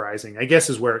not surprising, I guess,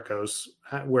 is where it goes,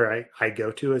 where I go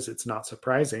to is it's not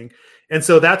surprising. And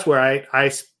so that's where I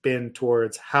spin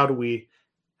towards how do we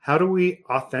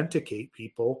authenticate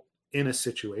people in a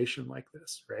situation like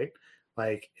this, right?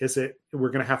 Like, we're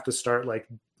going to have to start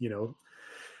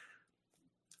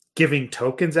giving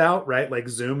tokens out, right? Like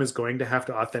Zoom is going to have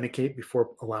to authenticate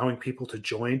before allowing people to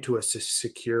join to a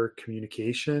secure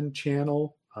communication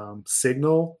channel.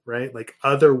 Signal, right? Like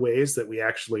other ways that we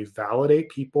actually validate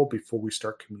people before we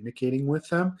start communicating with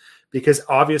them, because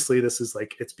obviously this is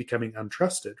it's becoming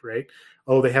untrusted, right?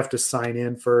 Oh, they have to sign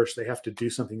in first. They have to do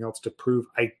something else to prove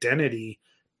identity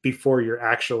before you're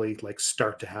actually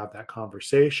start to have that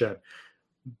conversation.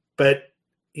 But,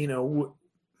 I don't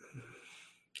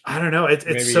know.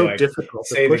 It's so difficult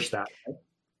to push that.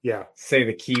 Yeah. Say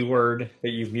the keyword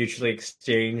that you've mutually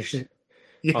exchanged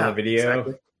on the video.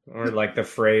 Exactly. Or the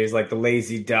phrase, the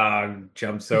lazy dog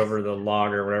jumps over the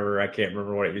log or whatever. I can't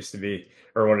remember what it used to be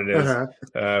or what it is.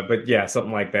 But yeah,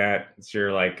 something like that. It's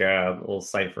your little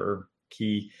cipher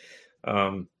key.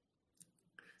 But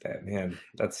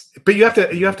you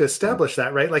have to establish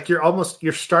that, right? Like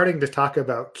you're starting to talk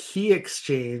about key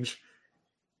exchange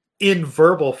in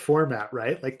verbal format,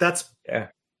 right? Like that's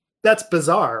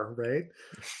bizarre, right?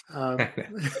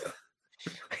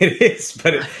 It is,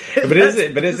 but is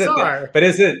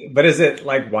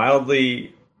it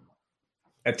wildly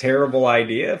a terrible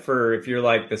idea for if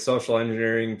you're the social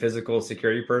engineering physical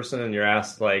security person and you're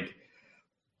asked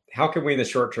how can we in the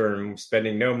short term,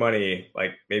 spending no money,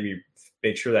 maybe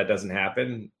make sure that doesn't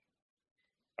happen?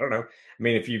 I don't know. I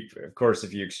mean, if you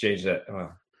exchange that, we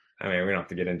don't have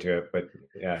to get into it, but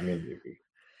yeah,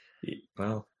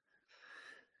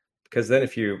 because then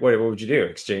if you, what would you do?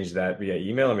 Exchange that via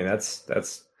email? I mean, that's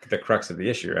the crux of the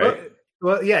issue, right?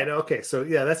 Well, yeah. No, okay. So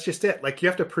yeah, that's just it. You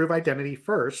have to prove identity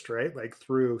first, right?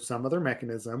 Through some other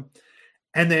mechanism.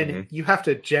 And then you have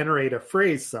to generate a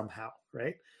phrase somehow,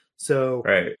 right? So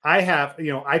I have,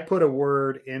 I put a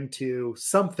word into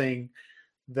something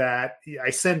that I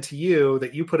send to you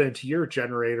that you put into your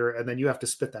generator, and then you have to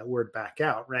spit that word back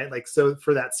out, right? So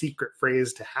for that secret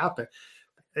phrase to happen,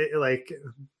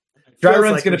 Dry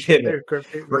Run's going to pivot.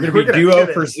 We're going to be duo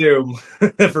for Zoom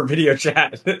for video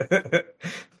chat.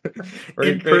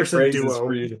 In-person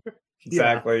duo.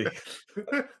 Exactly.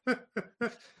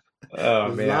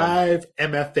 Oh, man. Live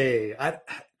MFA.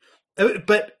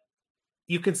 But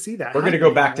you can see that. We're going to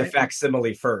go back to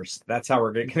facsimile first. That's how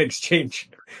we're going to exchange,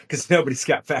 because nobody's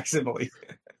got facsimile.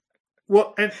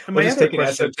 Well, and we'll just take an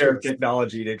esoteric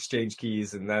technology to exchange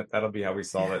keys, and that'll be how we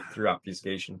solve it through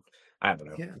obfuscation. I don't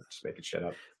know. Yeah. Just making shit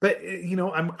up. But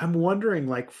I'm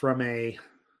wondering, from a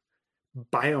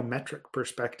biometric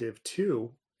perspective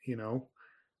too,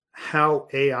 how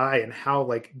AI and how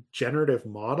generative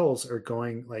models are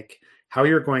going, how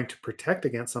you're going to protect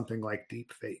against something like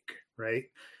deepfake, right?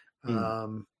 I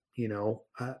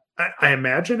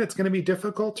imagine it's going to be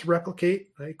difficult to replicate,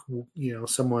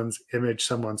 someone's image,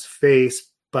 someone's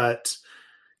face, but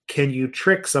can you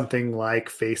trick something like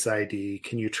Face ID?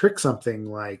 Can you trick something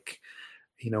like,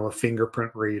 a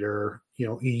fingerprint reader,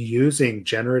 using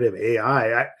generative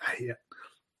AI?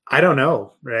 I don't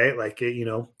know, right?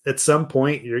 At some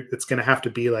point it's going to have to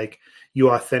be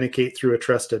you authenticate through a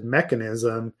trusted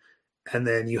mechanism, and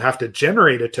then you have to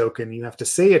generate a token, you have to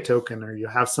say a token, or you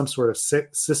have some sort of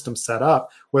system set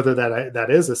up, whether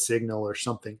that is a signal or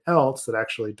something else that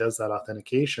actually does that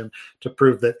authentication to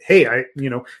prove that, hey, I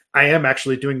am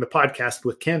actually doing the podcast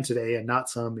with Ken today, and not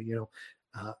some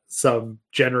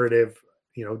generative,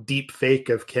 deep fake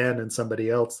of Ken and somebody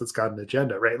else that's got an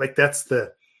agenda, right? Like it's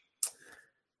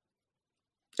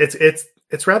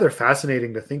rather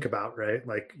fascinating to think about, right?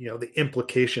 Like, the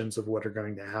implications of what are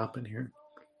going to happen here.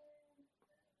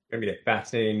 Gonna be a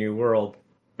fascinating new world.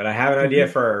 But I have an idea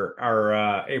for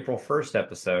our April 1st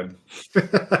episode.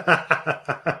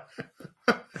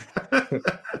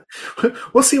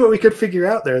 We'll see what we could figure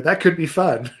out there. That could be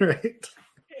fun, right?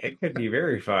 It could be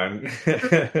very fun.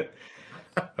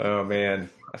 Oh man,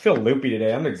 I feel loopy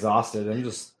today. I'm exhausted.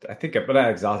 But not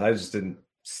exhausted. I just didn't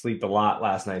sleep a lot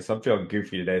last night, so I'm feeling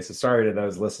goofy today. So sorry to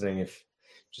those listening if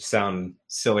just sound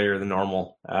sillier than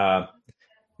normal.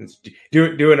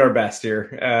 Doing our best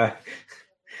here. Yeah,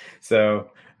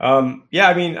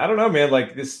 I mean, I don't know, man,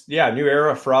 like this, new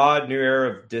era of fraud, new era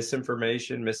of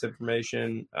disinformation,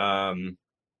 misinformation,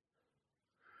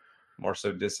 more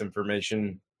so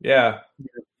disinformation. Yeah.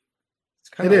 It's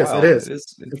kind of wild. It is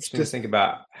interesting to think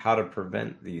about how to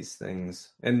prevent these things.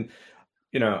 And,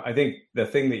 I think the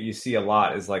thing that you see a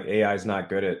lot is like AI is not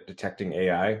good at detecting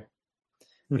AI.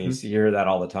 And you hear that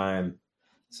all the time.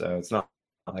 So it's not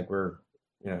like we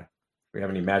have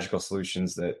any magical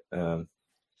solutions that,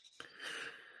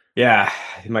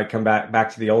 it might come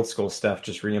back to the old school stuff,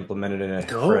 just re-implemented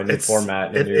for a new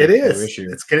format. It is.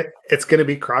 It's going to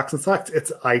be Crocs and Socks.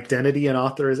 It's identity and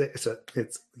authorization.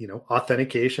 It's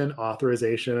authentication,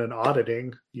 authorization, and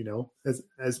auditing.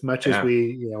 As much as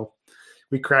we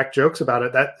crack jokes about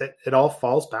it, that it all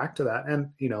falls back to that.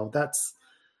 And that's,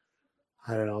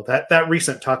 I don't know, that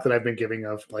recent talk that I've been giving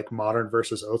of like modern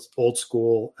versus old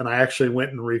school. And I actually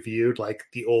went and reviewed like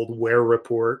the old Ware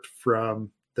report from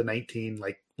the late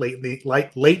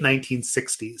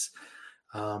 1960s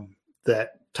that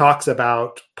talks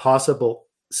about possible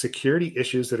security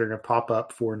issues that are going to pop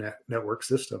up for network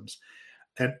systems.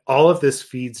 And all of this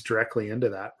feeds directly into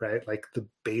that, right? Like the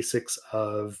basics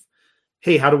of,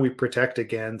 hey, how do we protect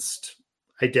against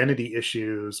identity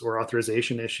issues or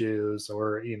authorization issues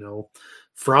or,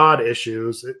 fraud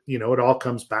issues? It all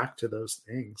comes back to those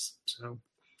things. So,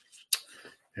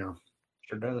 yeah.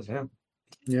 Sure does, yeah.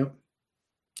 Yeah.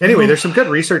 Anyway, there's some good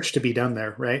research to be done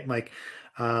there, right? Like,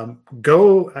 I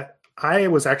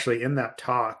was actually in that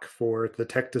talk for the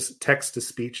text to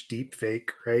speech deep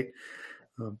fake, right?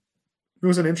 It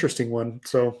was an interesting one.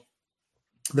 So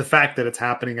the fact that it's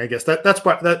happening, I guess I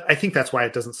think that's why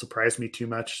it doesn't surprise me too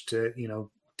much to,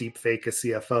 deep fake a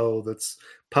CFO that's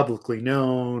publicly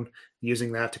known,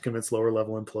 using that to convince lower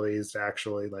level employees to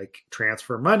actually like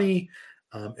transfer money.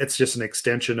 It's just an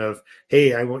extension of,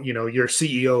 hey, I want, your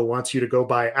CEO wants you to go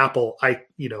buy Apple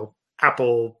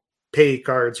Pay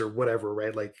cards or whatever,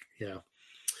 right? Like,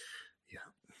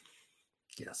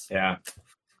 yes. Yeah.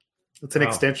 It's an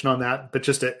extension on that, but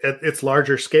just it's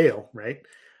larger scale, right?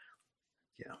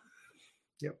 Yeah.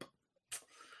 Yep.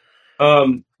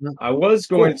 I was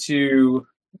going to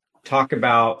talk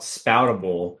about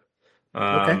Spoutible.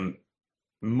 Okay.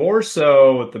 More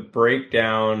so the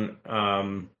breakdown.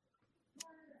 All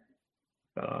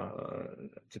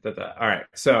right,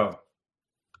 so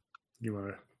you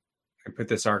want to put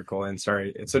this article in?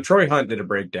 Sorry, so Troy Hunt did a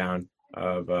breakdown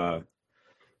of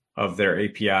their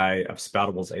API, of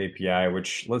Spoutable's API.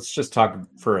 Which, let's just talk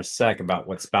for a sec about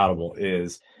what Spoutible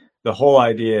is. The whole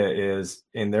idea is,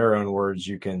 in their own words,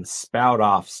 you can spout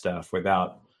off stuff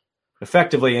without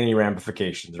effectively any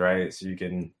ramifications, right? So you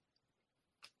can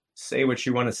say what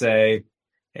you want to say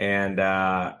and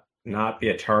not be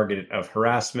a target of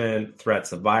harassment,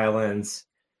 threats of violence.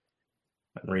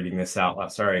 I'm reading this out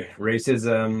loud. Sorry.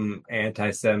 Racism,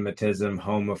 anti-Semitism,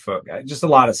 homophobia, just a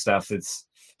lot of stuff. It's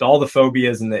all the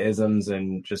phobias and the isms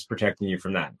and just protecting you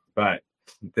from that. But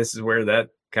this is where that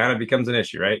kind of becomes an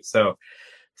issue, right? So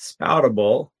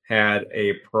Spoutible had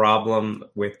a problem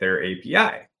with their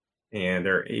API.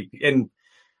 And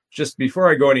just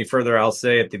before I go any further, I'll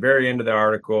say at the very end of the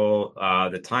article,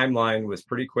 the timeline was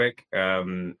pretty quick.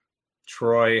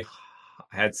 Troy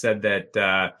had said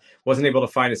that wasn't able to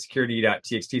find a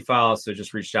security.txt file, so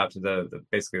just reached out to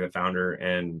basically the founder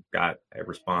and got a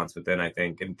response within, I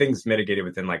think, and things mitigated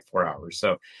within like 4 hours.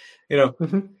 So,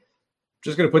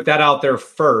 just going to put that out there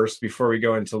first before we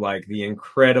go into like the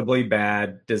incredibly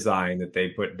bad design that they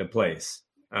put into place,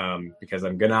 because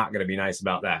I'm not going to be nice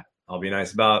about that. I'll be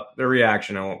nice about the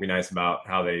reaction. I won't be nice about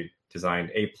how they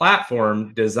designed a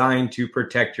platform designed to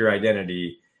protect your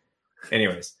identity.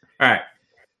 Anyways. All right.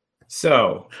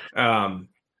 So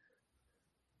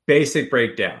basic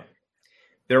breakdown.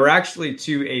 There were actually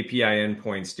 2 API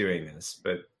endpoints doing this,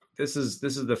 but this is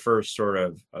the first sort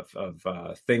of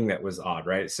thing that was odd,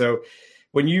 right? So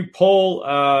when you pull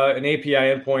an API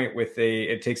endpoint with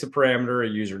it takes a parameter, a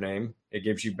username, it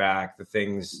gives you back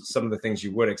some of the things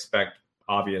you would expect,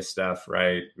 obvious stuff,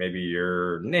 right? Maybe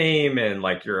your name and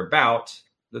like your about,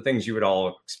 the things you would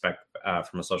all expect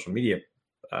from a social media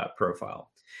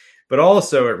profile. But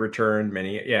also it returned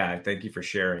thank you for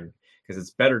sharing, because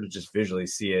it's better to just visually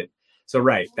see it. So,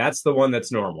 right, that's the one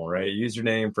that's normal, right?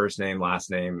 Username, first name,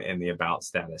 last name, and the about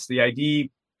status. The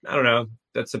ID, I don't know,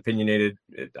 that's opinionated.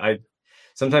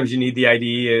 Sometimes you need the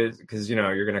ID because,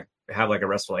 you're going to have like a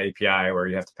RESTful API where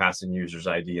you have to pass in user's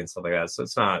ID and stuff like that. So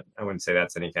it's not, I wouldn't say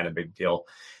that's any kind of big deal.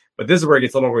 But this is where it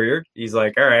gets a little weird. He's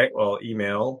like, all right, well,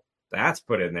 email, that's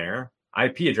put in there.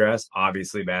 IP address,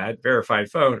 obviously bad.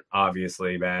 Verified phone,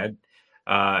 obviously bad.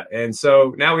 And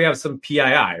so now we have some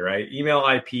PII, right? Email,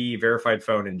 IP, verified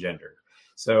phone, and gender.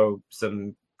 So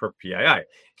some per PII.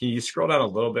 Can you scroll down a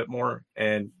little bit more?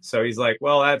 And so he's like,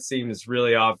 well, that seems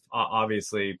really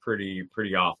obviously pretty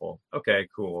awful. Okay,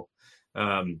 cool.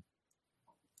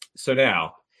 So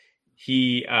now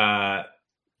he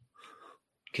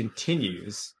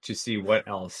continues to see what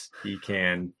else he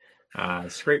can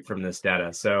scrape from this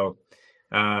data. So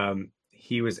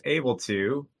he was able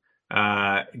to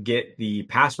get the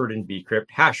password and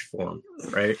bcrypt hash form,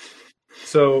 right?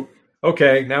 So,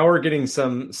 okay, now we're getting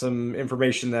some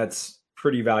information that's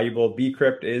pretty valuable.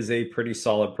 Bcrypt is a pretty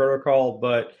solid protocol,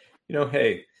 but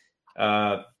hey,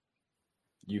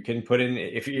 you can put in,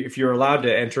 if you're allowed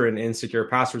to enter in insecure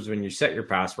passwords when you set your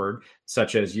password,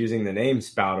 such as using the name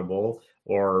Spoutible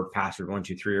or password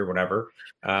 123 or whatever,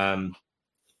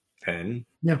 then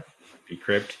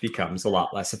bcrypt becomes a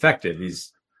lot less effective.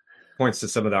 He's points to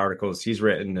some of the articles he's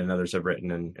written and others have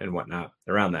written and whatnot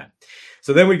around that.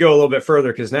 So then we go a little bit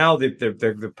further, because now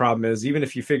the problem is, even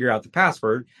if you figure out the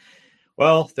password,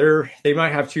 well, they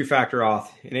might have two-factor auth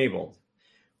enabled.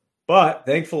 But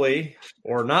thankfully,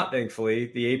 or not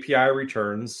thankfully, the API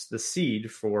returns the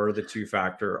seed for the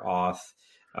two-factor auth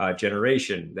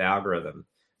generation, the algorithm.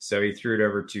 So he threw it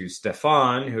over to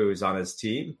Stefan, who's on his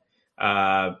team,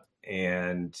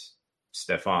 and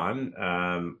Stefan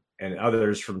and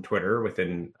others from Twitter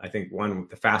within, I think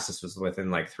the fastest was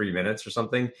within like 3 minutes or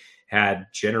something, had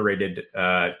generated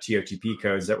TOTP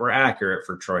codes that were accurate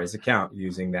for Troy's account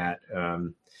using that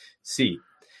seed.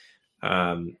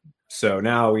 So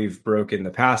now we've broken a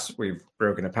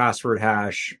password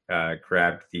hash,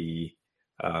 grabbed the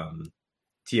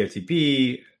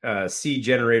TOTP seed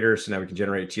generator. So now we can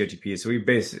generate TOTP. So we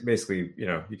basically,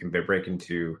 you can break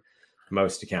into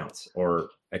most accounts or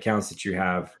accounts that you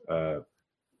have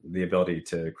the ability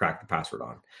to crack the password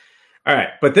on. All right.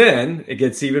 But then it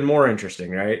gets even more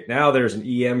interesting, right? Now there's an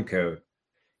EM code,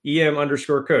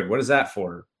 EM_code. What is that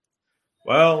for?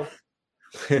 Well,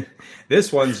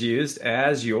 this one's used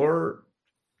as your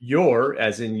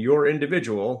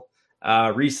individual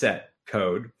reset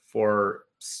code for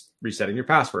resetting your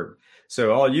password.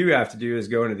 So all you have to do is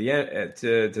go into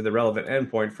to the relevant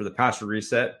endpoint for the password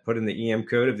reset, put in the EM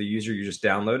code of the user you just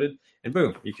downloaded, and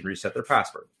boom, you can reset their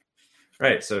password.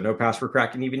 Right. So no password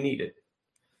cracking even needed.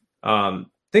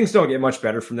 Things don't get much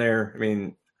better from there. I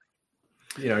mean,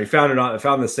 he found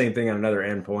the same thing on another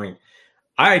endpoint.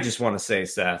 I just want to say,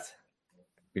 Seth,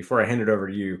 before I hand it over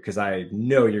to you, because I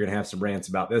know you're going to have some rants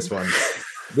about this one.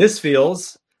 This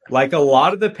feels like a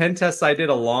lot of the pen tests I did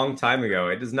a long time ago.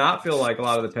 It does not feel like a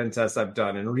lot of the pen tests I've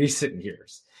done in recent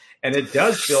years. And it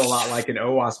does feel a lot like an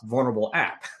OWASP vulnerable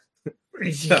app.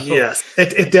 So, yes,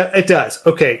 it does.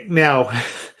 Okay, now...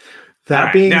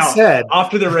 That being said, off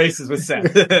to the races with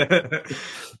Seth.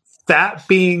 That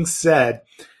being said,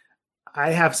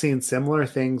 I have seen similar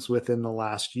things within the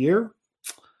last year,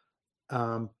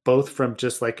 both from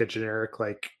just like a generic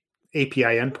like API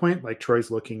endpoint, like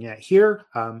Troy's looking at here,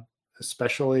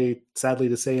 especially sadly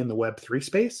to say in the Web3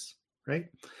 space, right?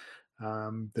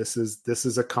 This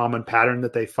is a common pattern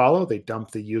that they follow. They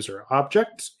dump the user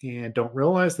object and don't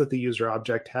realize that the user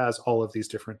object has all of these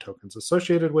different tokens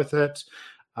associated with it.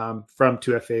 From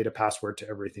 2FA to password to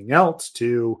everything else,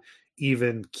 to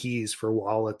even keys for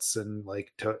wallets and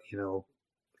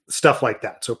stuff like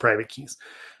that. So private keys.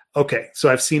 Okay, so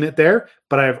I've seen it there,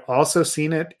 but I've also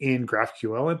seen it in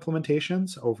GraphQL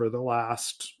implementations over the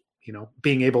last,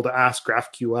 being able to ask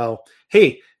GraphQL,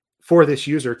 hey, for this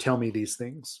user, tell me these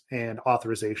things, and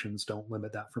authorizations don't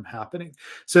limit that from happening.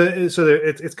 So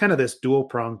it's kind of this dual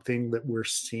pronged thing that we're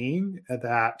seeing,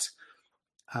 that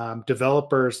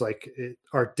developers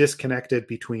are disconnected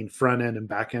between front end and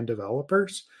back end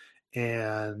developers,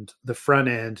 and the front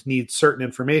end needs certain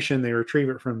information. They retrieve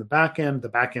it from the back end. The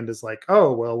back end is like,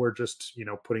 oh, well, we're just,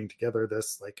 putting together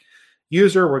this like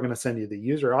user. We're going to send you the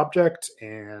user object,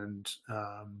 and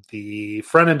the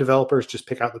front end developers just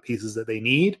pick out the pieces that they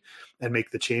need and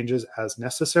make the changes as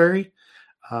necessary.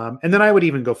 And then I would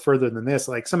even go further than this.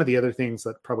 Like some of the other things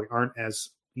that probably aren't as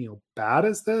bad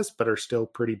as this, but are still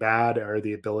pretty bad, are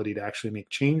the ability to actually make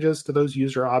changes to those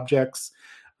user objects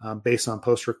based on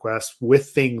post requests with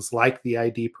things like the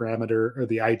ID parameter or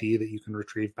the ID that you can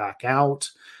retrieve back out.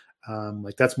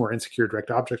 Like that's more insecure direct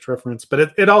object reference,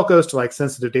 but it all goes to like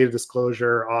sensitive data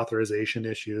disclosure, authorization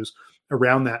issues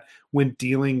around that when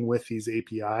dealing with these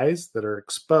APIs that are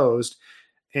exposed.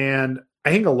 And I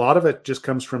think a lot of it just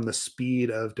comes from the speed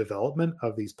of development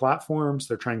of these platforms.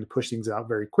 They're trying to push things out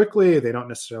very quickly. They don't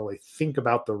necessarily think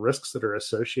about the risks that are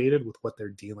associated with what they're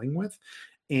dealing with,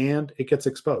 and it gets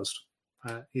exposed.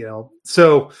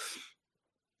 So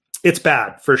it's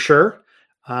bad for sure.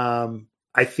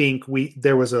 I think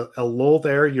there was a lull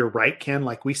there. You're right, Ken.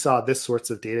 Like we saw this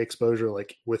sorts of data exposure,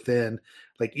 like within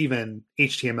like even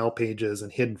HTML pages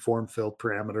and hidden form field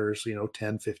parameters,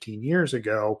 10, 15 years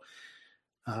ago.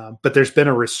 But there's been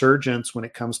a resurgence when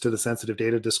it comes to the sensitive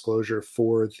data disclosure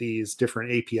for these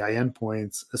different API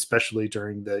endpoints, especially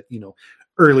during the,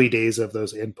 early days of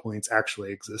those endpoints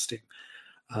actually existing.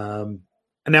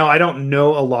 Now I don't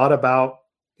know a lot about,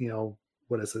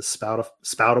 what is this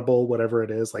Spoutible, whatever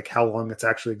it is, like how long it's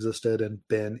actually existed and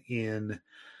been in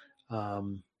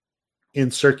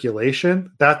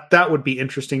circulation. That would be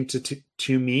interesting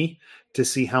to me to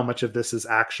see how much of this is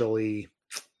actually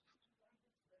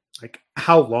like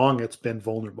how long it's been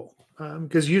vulnerable.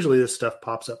 Because usually this stuff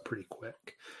pops up pretty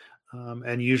quick.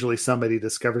 And usually somebody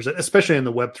discovers it, especially in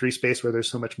the Web3 space where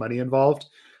there's so much money involved.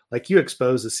 Like you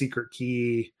expose a secret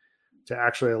key to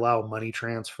actually allow money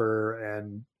transfer,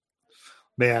 and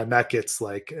man, that gets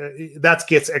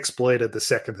exploited the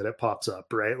second that it pops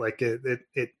up, right? Like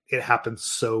it happens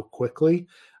so quickly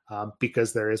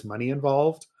because there is money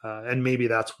involved, and maybe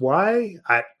that's why.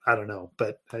 I don't know,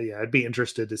 but yeah, I'd be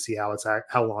interested to see how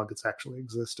long it's actually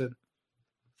existed.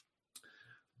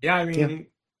 Yeah, I mean,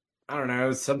 I don't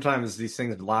know. Sometimes these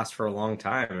things last for a long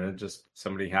time, and it just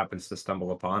somebody happens to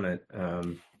stumble upon it.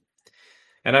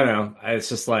 And I don't know. It's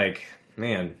just like,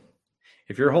 man,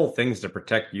 if your whole thing's to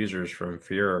protect users from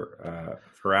fear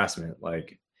harassment,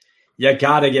 like you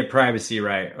gotta get privacy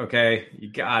right. Okay,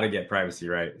 you gotta get privacy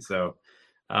right. So,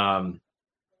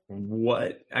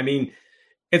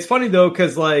 it's funny though,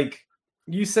 because like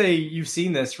you say you've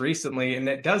seen this recently, and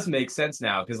it does make sense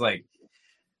now. Because like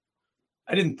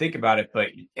I didn't think about it, but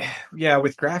yeah,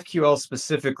 with GraphQL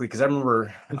specifically, because I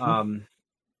remember,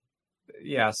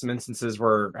 some instances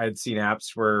where I'd seen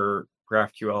apps where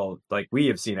GraphQL, like we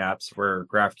have seen apps where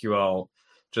GraphQL,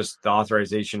 just the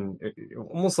authorization,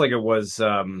 almost like it was,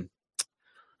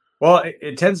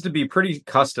 it tends to be pretty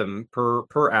custom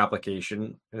per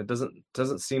application, and it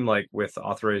doesn't seem like with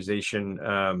authorization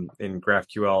in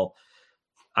GraphQL,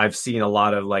 I've seen a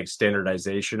lot of like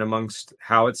standardization amongst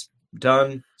how it's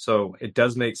done. So it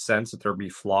does make sense that there'll be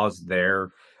flaws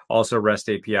there. Also, REST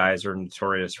APIs are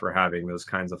notorious for having those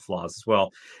kinds of flaws as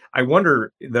well. I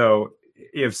wonder though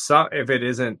if it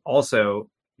isn't also,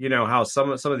 how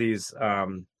some of these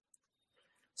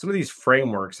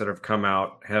frameworks that have come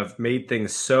out have made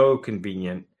things so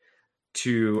convenient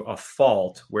to a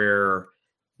fault where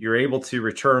you're able to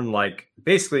return like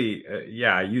basically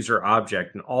a user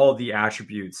object and all the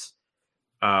attributes,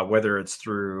 whether it's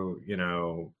through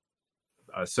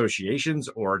associations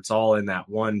or it's all in that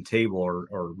one table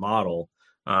or model,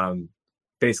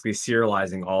 basically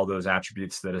serializing all those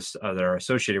attributes that are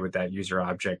associated with that user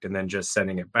object, and then just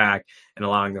sending it back and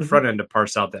allowing the front end to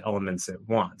parse out the elements it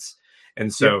wants.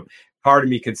 And so part of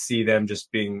me could see them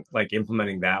just being like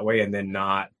implementing that way, and then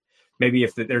not maybe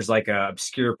if there's like a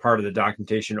obscure part of the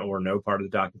documentation or no part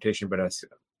of the documentation, but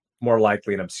more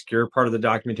likely an obscure part of the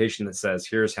documentation that says,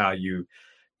 here's how you,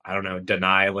 I don't know,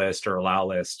 deny list or allow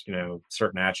list,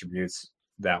 certain attributes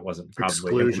that wasn't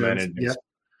probably implemented.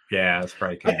 Yeah, it's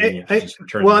probably convenient.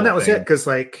 And that was it, because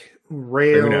like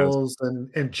Rails and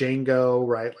Django,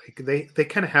 right? Like they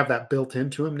kind of have that built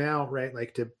into them now, right?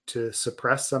 Like to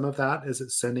suppress some of that as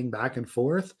it's sending back and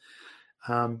forth.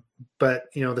 But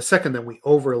the second that we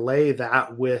overlay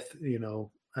that with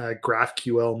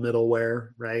GraphQL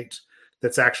middleware, right,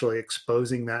 that's actually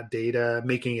exposing that data,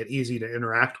 making it easy to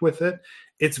interact with it,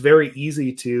 it's very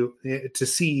easy to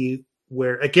see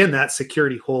where, again, that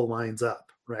security hole lines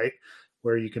up, right?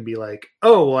 Where you can be like,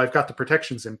 oh, well, I've got the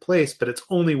protections in place, but it's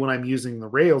only when I'm using the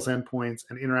Rails endpoints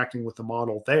and interacting with the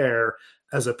model there,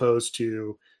 as opposed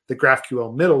to the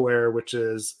GraphQL middleware, which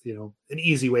is, an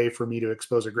easy way for me to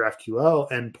expose a GraphQL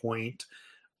endpoint,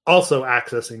 also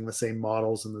accessing the same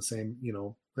models and the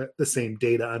same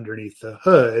data underneath the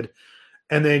hood.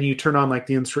 And then you turn on like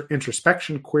the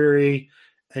introspection query,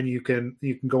 and you can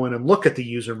go in and look at the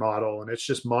user model, and it's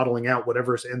just modeling out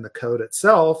whatever's in the code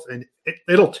itself, and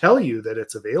it'll tell you that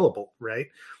it's available, right?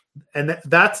 And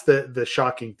that's the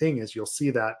shocking thing, is you'll see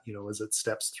that, as it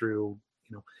steps through,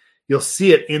 you'll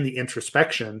see it in the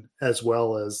introspection as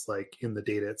well as like in the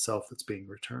data itself that's being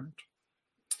returned.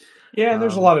 Yeah, and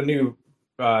there's a lot of new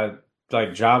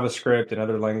like JavaScript and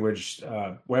other language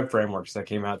web frameworks that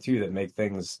came out too that make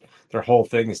things, their whole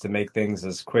thing is to make things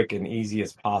as quick and easy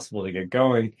as possible to get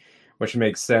going, which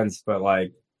makes sense, but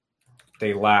like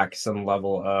they lack some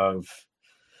level of,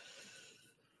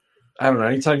 I don't know,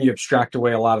 anytime you abstract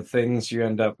away a lot of things, you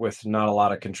end up with not a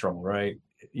lot of control, right?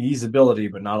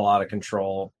 Usability, but not a lot of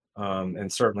control.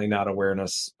 And certainly not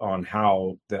awareness on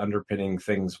how the underpinning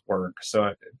things work.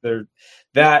 So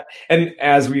that, and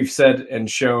as we've said and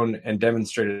shown and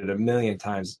demonstrated a million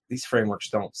times, these frameworks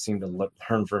don't seem to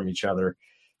learn from each other.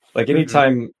 Like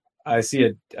anytime I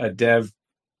see a dev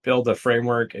build a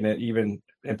framework and it even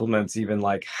implements even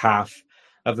like half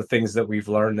of the things that we've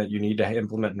learned that you need to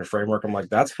implement in a framework, I'm like,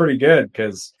 that's pretty good,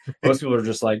 because most people are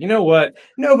just like, you know what?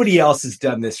 Nobody else has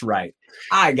done this right.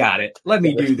 I got it. Let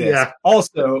me do this. Yeah.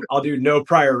 Also, I'll do no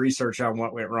prior research on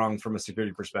what went wrong from a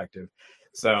security perspective.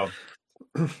 So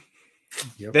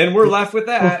then we're left with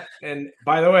that. And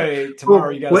by the way, tomorrow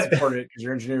you got to support it because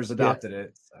your engineers adopted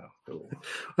it. So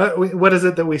what is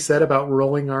it that we said about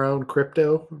rolling our own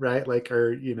crypto, right? Like,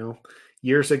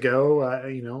 years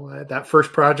ago, that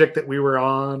first project that we were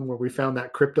on where we found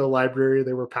that crypto library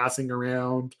they were passing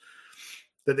around,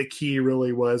 that the key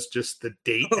really was just the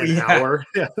date and hour.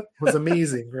 Yeah, it was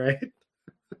amazing, right?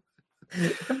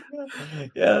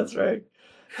 Yeah, that's right.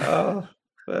 Oh,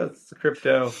 that's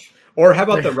crypto. Or how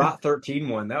about the Rot 13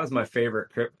 one? That was my favorite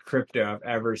crypto I've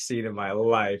ever seen in my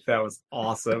life. That was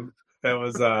awesome. That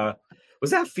was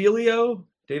that Filio?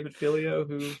 David Filio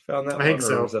who found that one? I think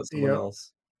so. Or was that someone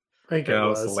else? I think it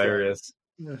was hilarious.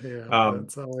 Yeah,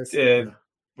 that's always.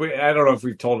 I don't know if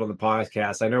we've told on the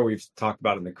podcast. I know we've talked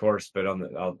about it in the course, but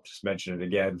I'll just mention it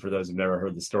again for those who've never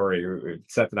heard the story.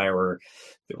 Seth and I were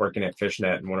working at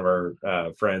Fishnet, and one of our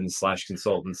friends /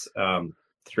 consultants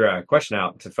threw a question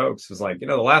out to folks. Was like,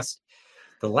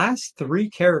 the last 3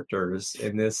 characters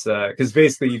in this, because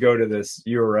basically you go to this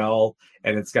URL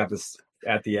and it's got this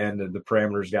at the end, and the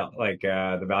parameters got like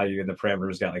the value in the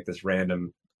parameters got like this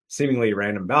seemingly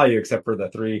random value, except for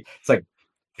the 3. It's like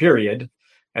period.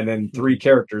 And then 3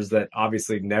 characters that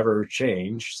obviously never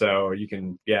change. So you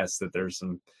can guess that there's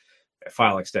some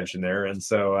file extension there. And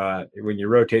so when you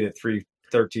rotate it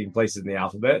 13 places in the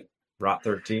alphabet, Rot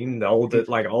 13, the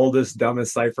oldest,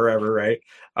 dumbest cipher ever, right?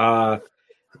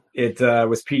 It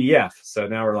was PDF. So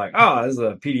now we're like, oh, this is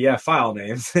a PDF file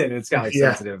name. And it's got like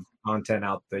sensitive content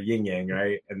out the yin yang,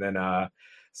 right? And then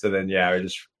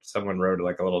someone wrote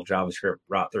like a little JavaScript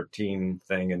Rot 13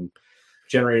 thing and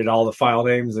generated all the file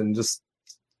names and just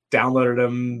downloaded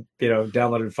them,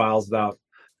 downloaded files without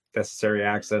necessary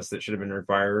access that should have been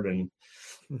required. And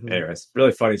anyways,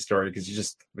 really funny story, because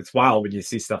it's wild when you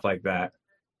see stuff like that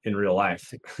in real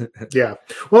life. Yeah.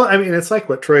 Well, I mean, it's like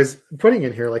what Troy's putting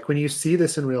in here. Like when you see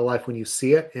this in real life, when you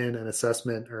see it in an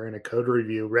assessment or in a code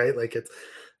review, right? Like it's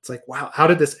like, wow, how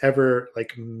did this ever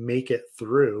like make it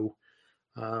through?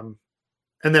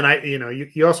 And then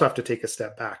you also have to take a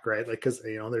step back, right? Like, because,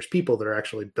 there's people that are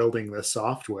actually building this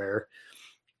software,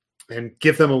 and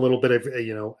give them a little bit of,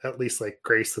 at least like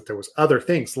grace that there was other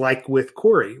things, like with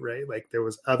Cory, right? Like there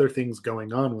was other things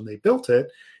going on when they built it,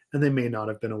 and they may not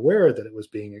have been aware that it was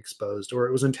being exposed, or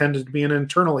it was intended to be an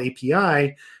internal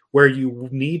API where you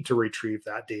need to retrieve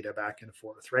that data back and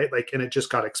forth, right? Like, and it just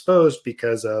got exposed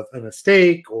because of a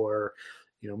mistake or,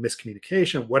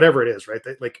 miscommunication, whatever it is, right?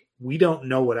 Like we don't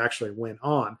know what actually went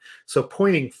on. So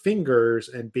pointing fingers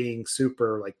and being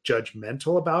super like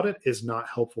judgmental about it is not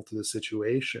helpful to the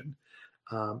situation.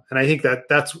 And I think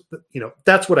that's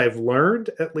what I've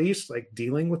learned, at least like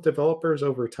dealing with developers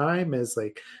over time, is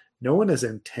like, no one is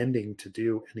intending to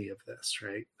do any of this,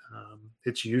 right?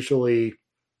 It's usually,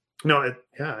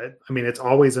 it's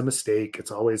always a mistake.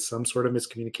 It's always some sort of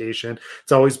miscommunication.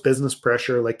 It's always business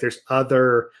pressure. Like there's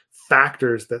other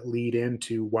factors that lead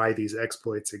into why these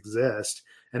exploits exist.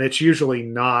 And it's usually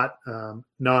not a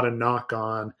knock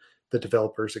on the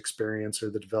developer's experience or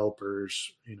the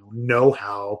developer's,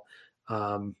 know-how.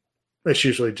 It's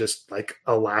usually just like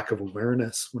a lack of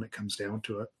awareness when it comes down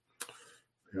to it.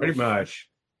 Pretty much.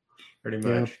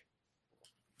 Yeah.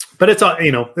 But it's all,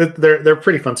 they're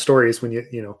pretty fun stories when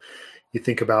you You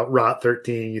think about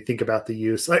ROT13, you think about the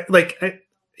use.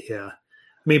 Yeah.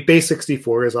 I mean, base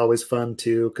 64 is always fun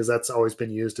too, because that's always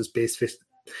been used as base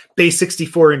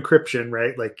 64 encryption,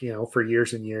 right? Like, for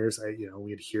years and years,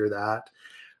 we'd hear that.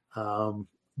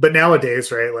 But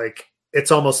nowadays, right, like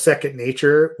it's almost second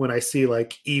nature when I see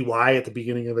like EY at the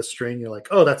beginning of a string, you're like,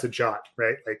 oh, that's a jot,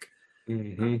 right? Like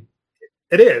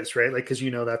it is, right? Like, cause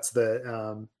that's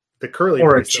the curly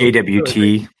or a brace,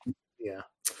 JWT. Yeah.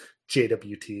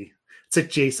 JWT. It's a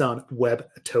JSON web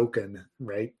token,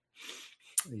 right?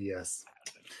 Yes.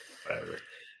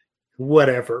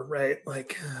 Whatever, right?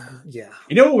 Like, yeah.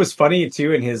 What was funny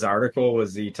too in his article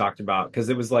was he talked about, because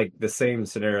it was like the same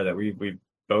scenario that we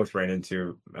both ran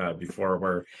into before,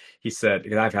 where he said,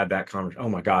 because I've had that conversation. Oh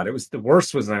my God, it was the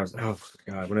worst was when I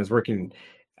was working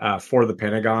for the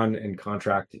Pentagon and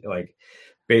contract, like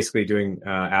basically doing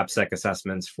AppSec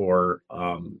assessments for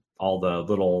all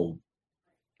the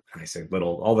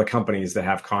all the companies that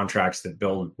have contracts that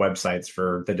build websites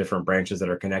for the different branches that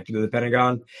are connected to the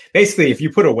Pentagon. Basically, if you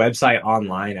put a website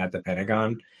online at the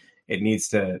Pentagon, it needs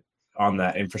to, on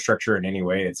that infrastructure in any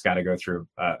way, it's got to go through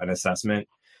an assessment,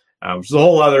 which is a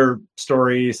whole other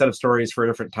set of stories for a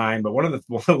different time. But one of the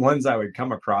ones I would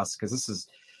come across, because this is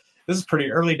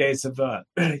pretty early days of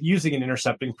using an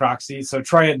intercepting proxy. So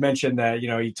Troy had mentioned that,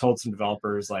 he told some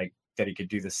developers like that he could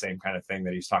do the same kind of thing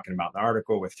that he's talking about in the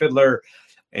article with Fiddler.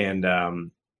 And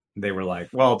they were like,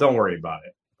 well, don't worry about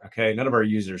it. Okay. None of our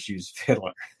users use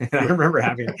Fiddler. And I remember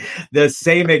having the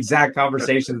same exact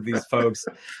conversation with these folks.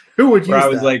 Who would use I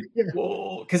was that? like,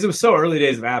 well, because it was so early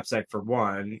days of AppSec for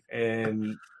one.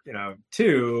 And,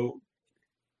 two,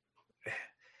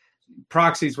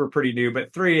 proxies were pretty new,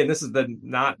 but three, and this is the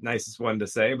not nicest one to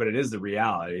say, but it is the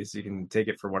reality. So you can take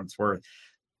it for what it's worth.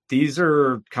 These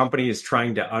are companies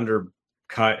trying to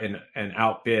undercut and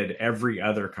outbid every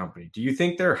other company. Do you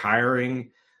think they're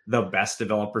hiring the best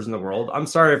developers in the world? I'm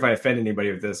sorry if I offend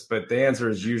anybody with this, but the answer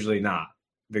is usually not.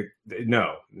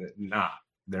 No,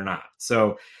 they're not.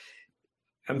 So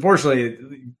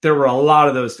unfortunately, there were a lot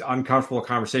of those uncomfortable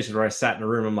conversations where I sat in a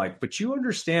room. I'm like, but you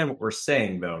understand what we're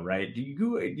saying though, right? Do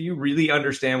you really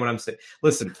understand what I'm saying?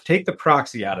 Listen, take the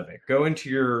proxy out of it. Go into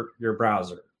your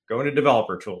browser, go into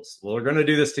developer tools. We're going to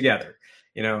do this together.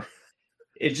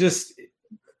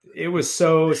 It was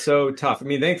so tough. I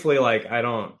mean, thankfully,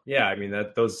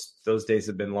 those days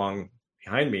have been long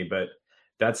behind me, but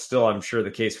that's still, I'm sure,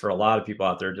 the case for a lot of people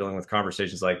out there dealing with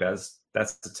conversations like that.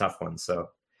 That's a tough one. So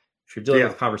if you're dealing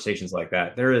with conversations like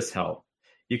that, there is help.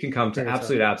 You can come to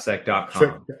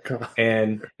absoluteappsec.com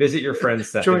and visit your friends,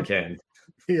 Seth and Ken.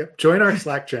 Yeah, join our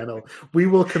Slack channel. We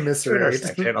will commiserate. Our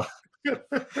Slack channel.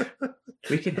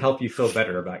 We can help you feel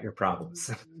better about your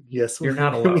problems. Yes, you're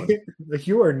not alone.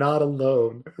 You are not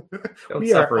alone. Don't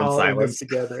suffer in silence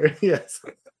together. Yes.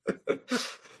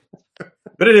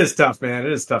 But it is tough, man.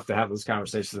 It is tough to have those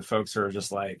conversations with folks who are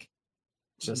just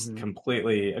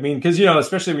completely. I mean, because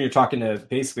especially when you're talking to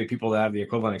basically people that have the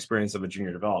equivalent experience of a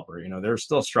junior developer, they're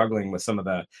still struggling with some of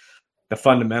the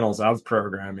fundamentals of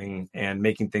programming and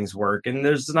making things work. And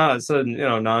it's a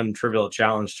non-trivial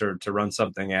challenge to run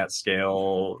something at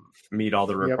scale, meet all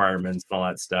the requirements and all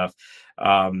that stuff.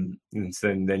 And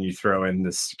then you throw in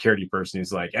the security person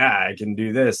who's like, I can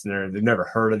do this. And they've never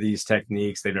heard of these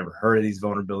techniques. They've never heard of these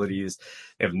vulnerabilities.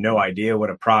 They have no idea what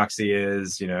a proxy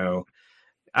is.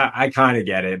 I kind of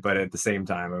get it, but at the same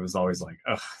time, it was always like,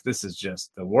 this is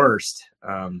just the worst.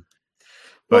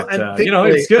 But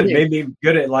it's good. It made me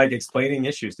good at explaining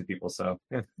issues to people. So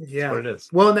yeah, that's what it is.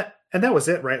 Well, and that was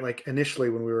it, right? Like initially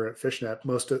when we were at Fishnet,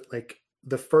 most of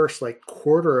the first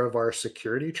quarter of our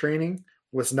security training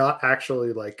was not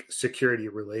actually security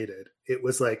related. It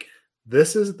was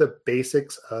this is the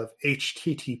basics of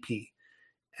HTTP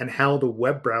and how the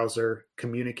web browser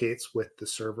communicates with the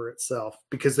server itself,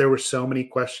 because there were so many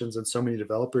questions and so many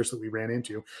developers that we ran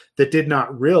into that did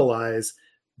not realize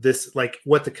this,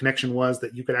 what the connection was,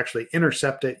 that you could actually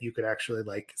intercept it. You could actually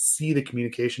see the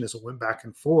communication as it went back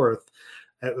and forth.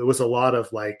 It was a lot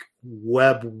of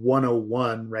web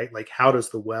 101, right? How does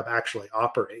the web actually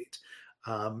operate?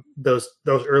 Those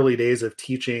early days of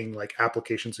teaching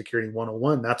application security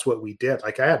 101, that's what we did.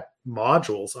 I had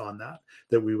modules on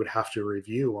that we would have to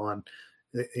review on,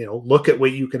 look at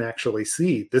what you can actually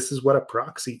see. This is what a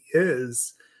proxy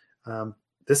is.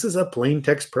 This is a plain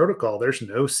text protocol. There's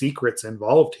no secrets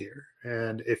involved here.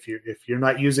 And if you're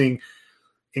not using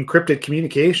encrypted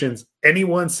communications,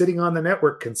 anyone sitting on the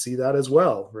network can see that as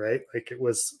well, right? It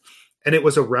was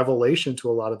a revelation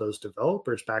to a lot of those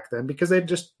developers back then, because they'd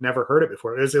just never heard it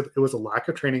before. It was a lack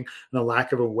of training and a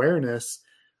lack of awareness,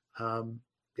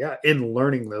 in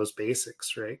learning those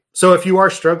basics, right? So if you are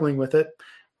struggling with it,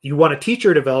 you want to teach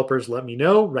your developers, let me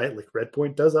know, right? Like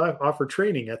Redpoint does offer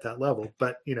training at that level,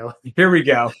 but here we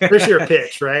go. Here's your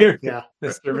pitch, right? Yeah.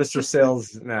 Mr.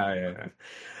 Sales. No,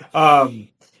 yeah.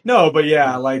 No, but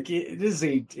yeah, like it is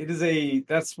a,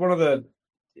 that's one of the,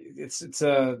 it's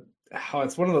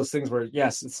one of those things where,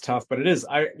 yes, it's tough, but it is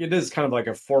kind of like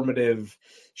a formative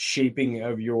shaping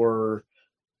of your,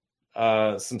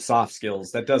 some soft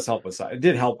skills. That does help it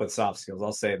did help with soft skills.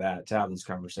 I'll say that, to have those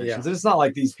conversations. And it's not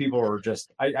like these people are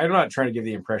just, I'm not trying to give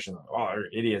the impression that, oh, they're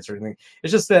idiots or anything.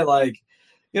 It's just that, like,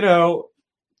 you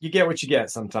get what you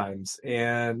get sometimes.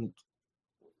 And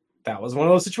that was one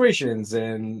of those situations.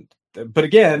 But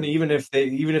again, even if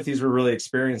these were really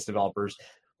experienced developers,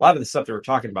 a lot of the stuff they were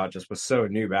talking about just was so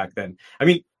new back then. I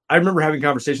mean, I remember having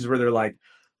conversations where they're like,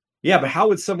 yeah, but how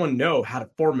would someone know how to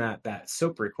format that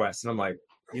SOAP request? And I'm like,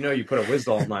 you put a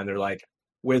WSDL line. They're like,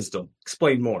 WSDL,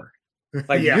 explain more.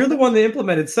 Like, you're the one that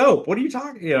implemented SOAP. What are you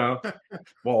talking?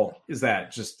 Well,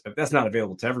 that's not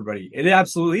available to everybody? It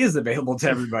absolutely is available to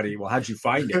everybody. Well, how'd you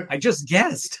find it? I just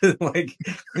guessed. Like,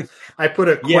 I put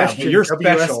a question. You're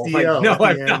special. Like, no,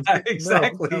 I'm not.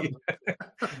 Exactly.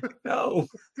 No.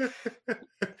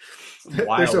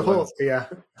 There's a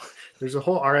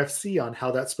whole RFC on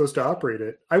how that's supposed to operate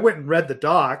it. I went and read the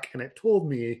doc, and it told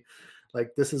me,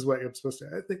 like, this is what I'm supposed to.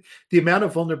 I think the amount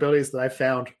of vulnerabilities that I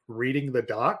found reading the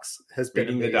docs has been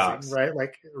amazing, right?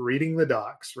 Like reading the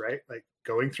docs, right? Like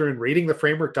going through and reading the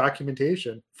framework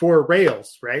documentation for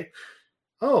Rails, right?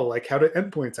 Oh, like how do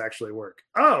endpoints actually work?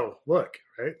 Oh, look,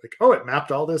 right? Like, oh, it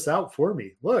mapped all this out for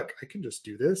me. Look, I can just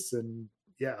do this, and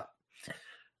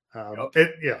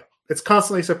it's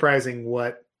constantly surprising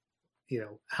what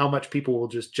how much people will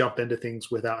just jump into things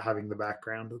without having the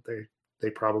background that they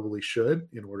probably should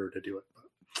in order to do it.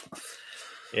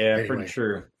 Yeah, pretty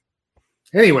true.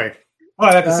 Anyway. Well,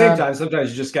 at the same time,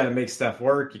 sometimes you just got to make stuff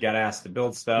work. You got to ask to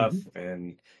build stuff,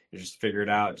 and you just figure it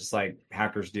out, just like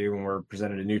hackers do when we're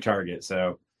presented a new target.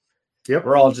 So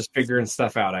we're all just figuring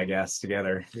stuff out, I guess,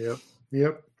 together.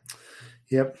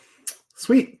 Yep.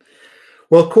 Sweet.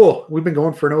 Well, cool. We've been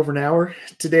going for over an hour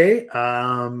today.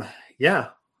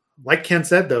 Like Ken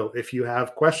said, though, if you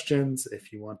have questions,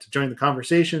 if you want to join the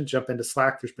conversation, jump into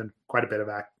Slack. There's been quite a bit of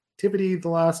activity the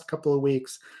last couple of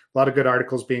weeks. A lot of good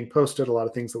articles being posted. A lot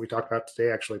of things that we talked about today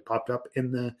actually popped up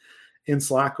in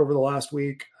Slack over the last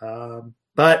week.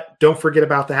 But don't forget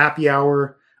about the happy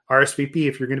hour RSVP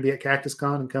if you're going to be at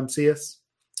CactusCon, and come see us.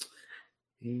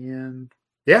 And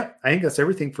I think that's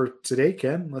everything for today,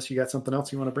 Ken, unless you got something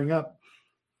else you want to bring up.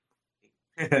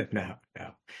 No.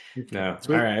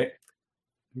 Sweet. All right.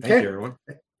 Okay. Thank you, everyone.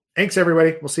 Thanks,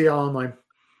 everybody. We'll see you all online.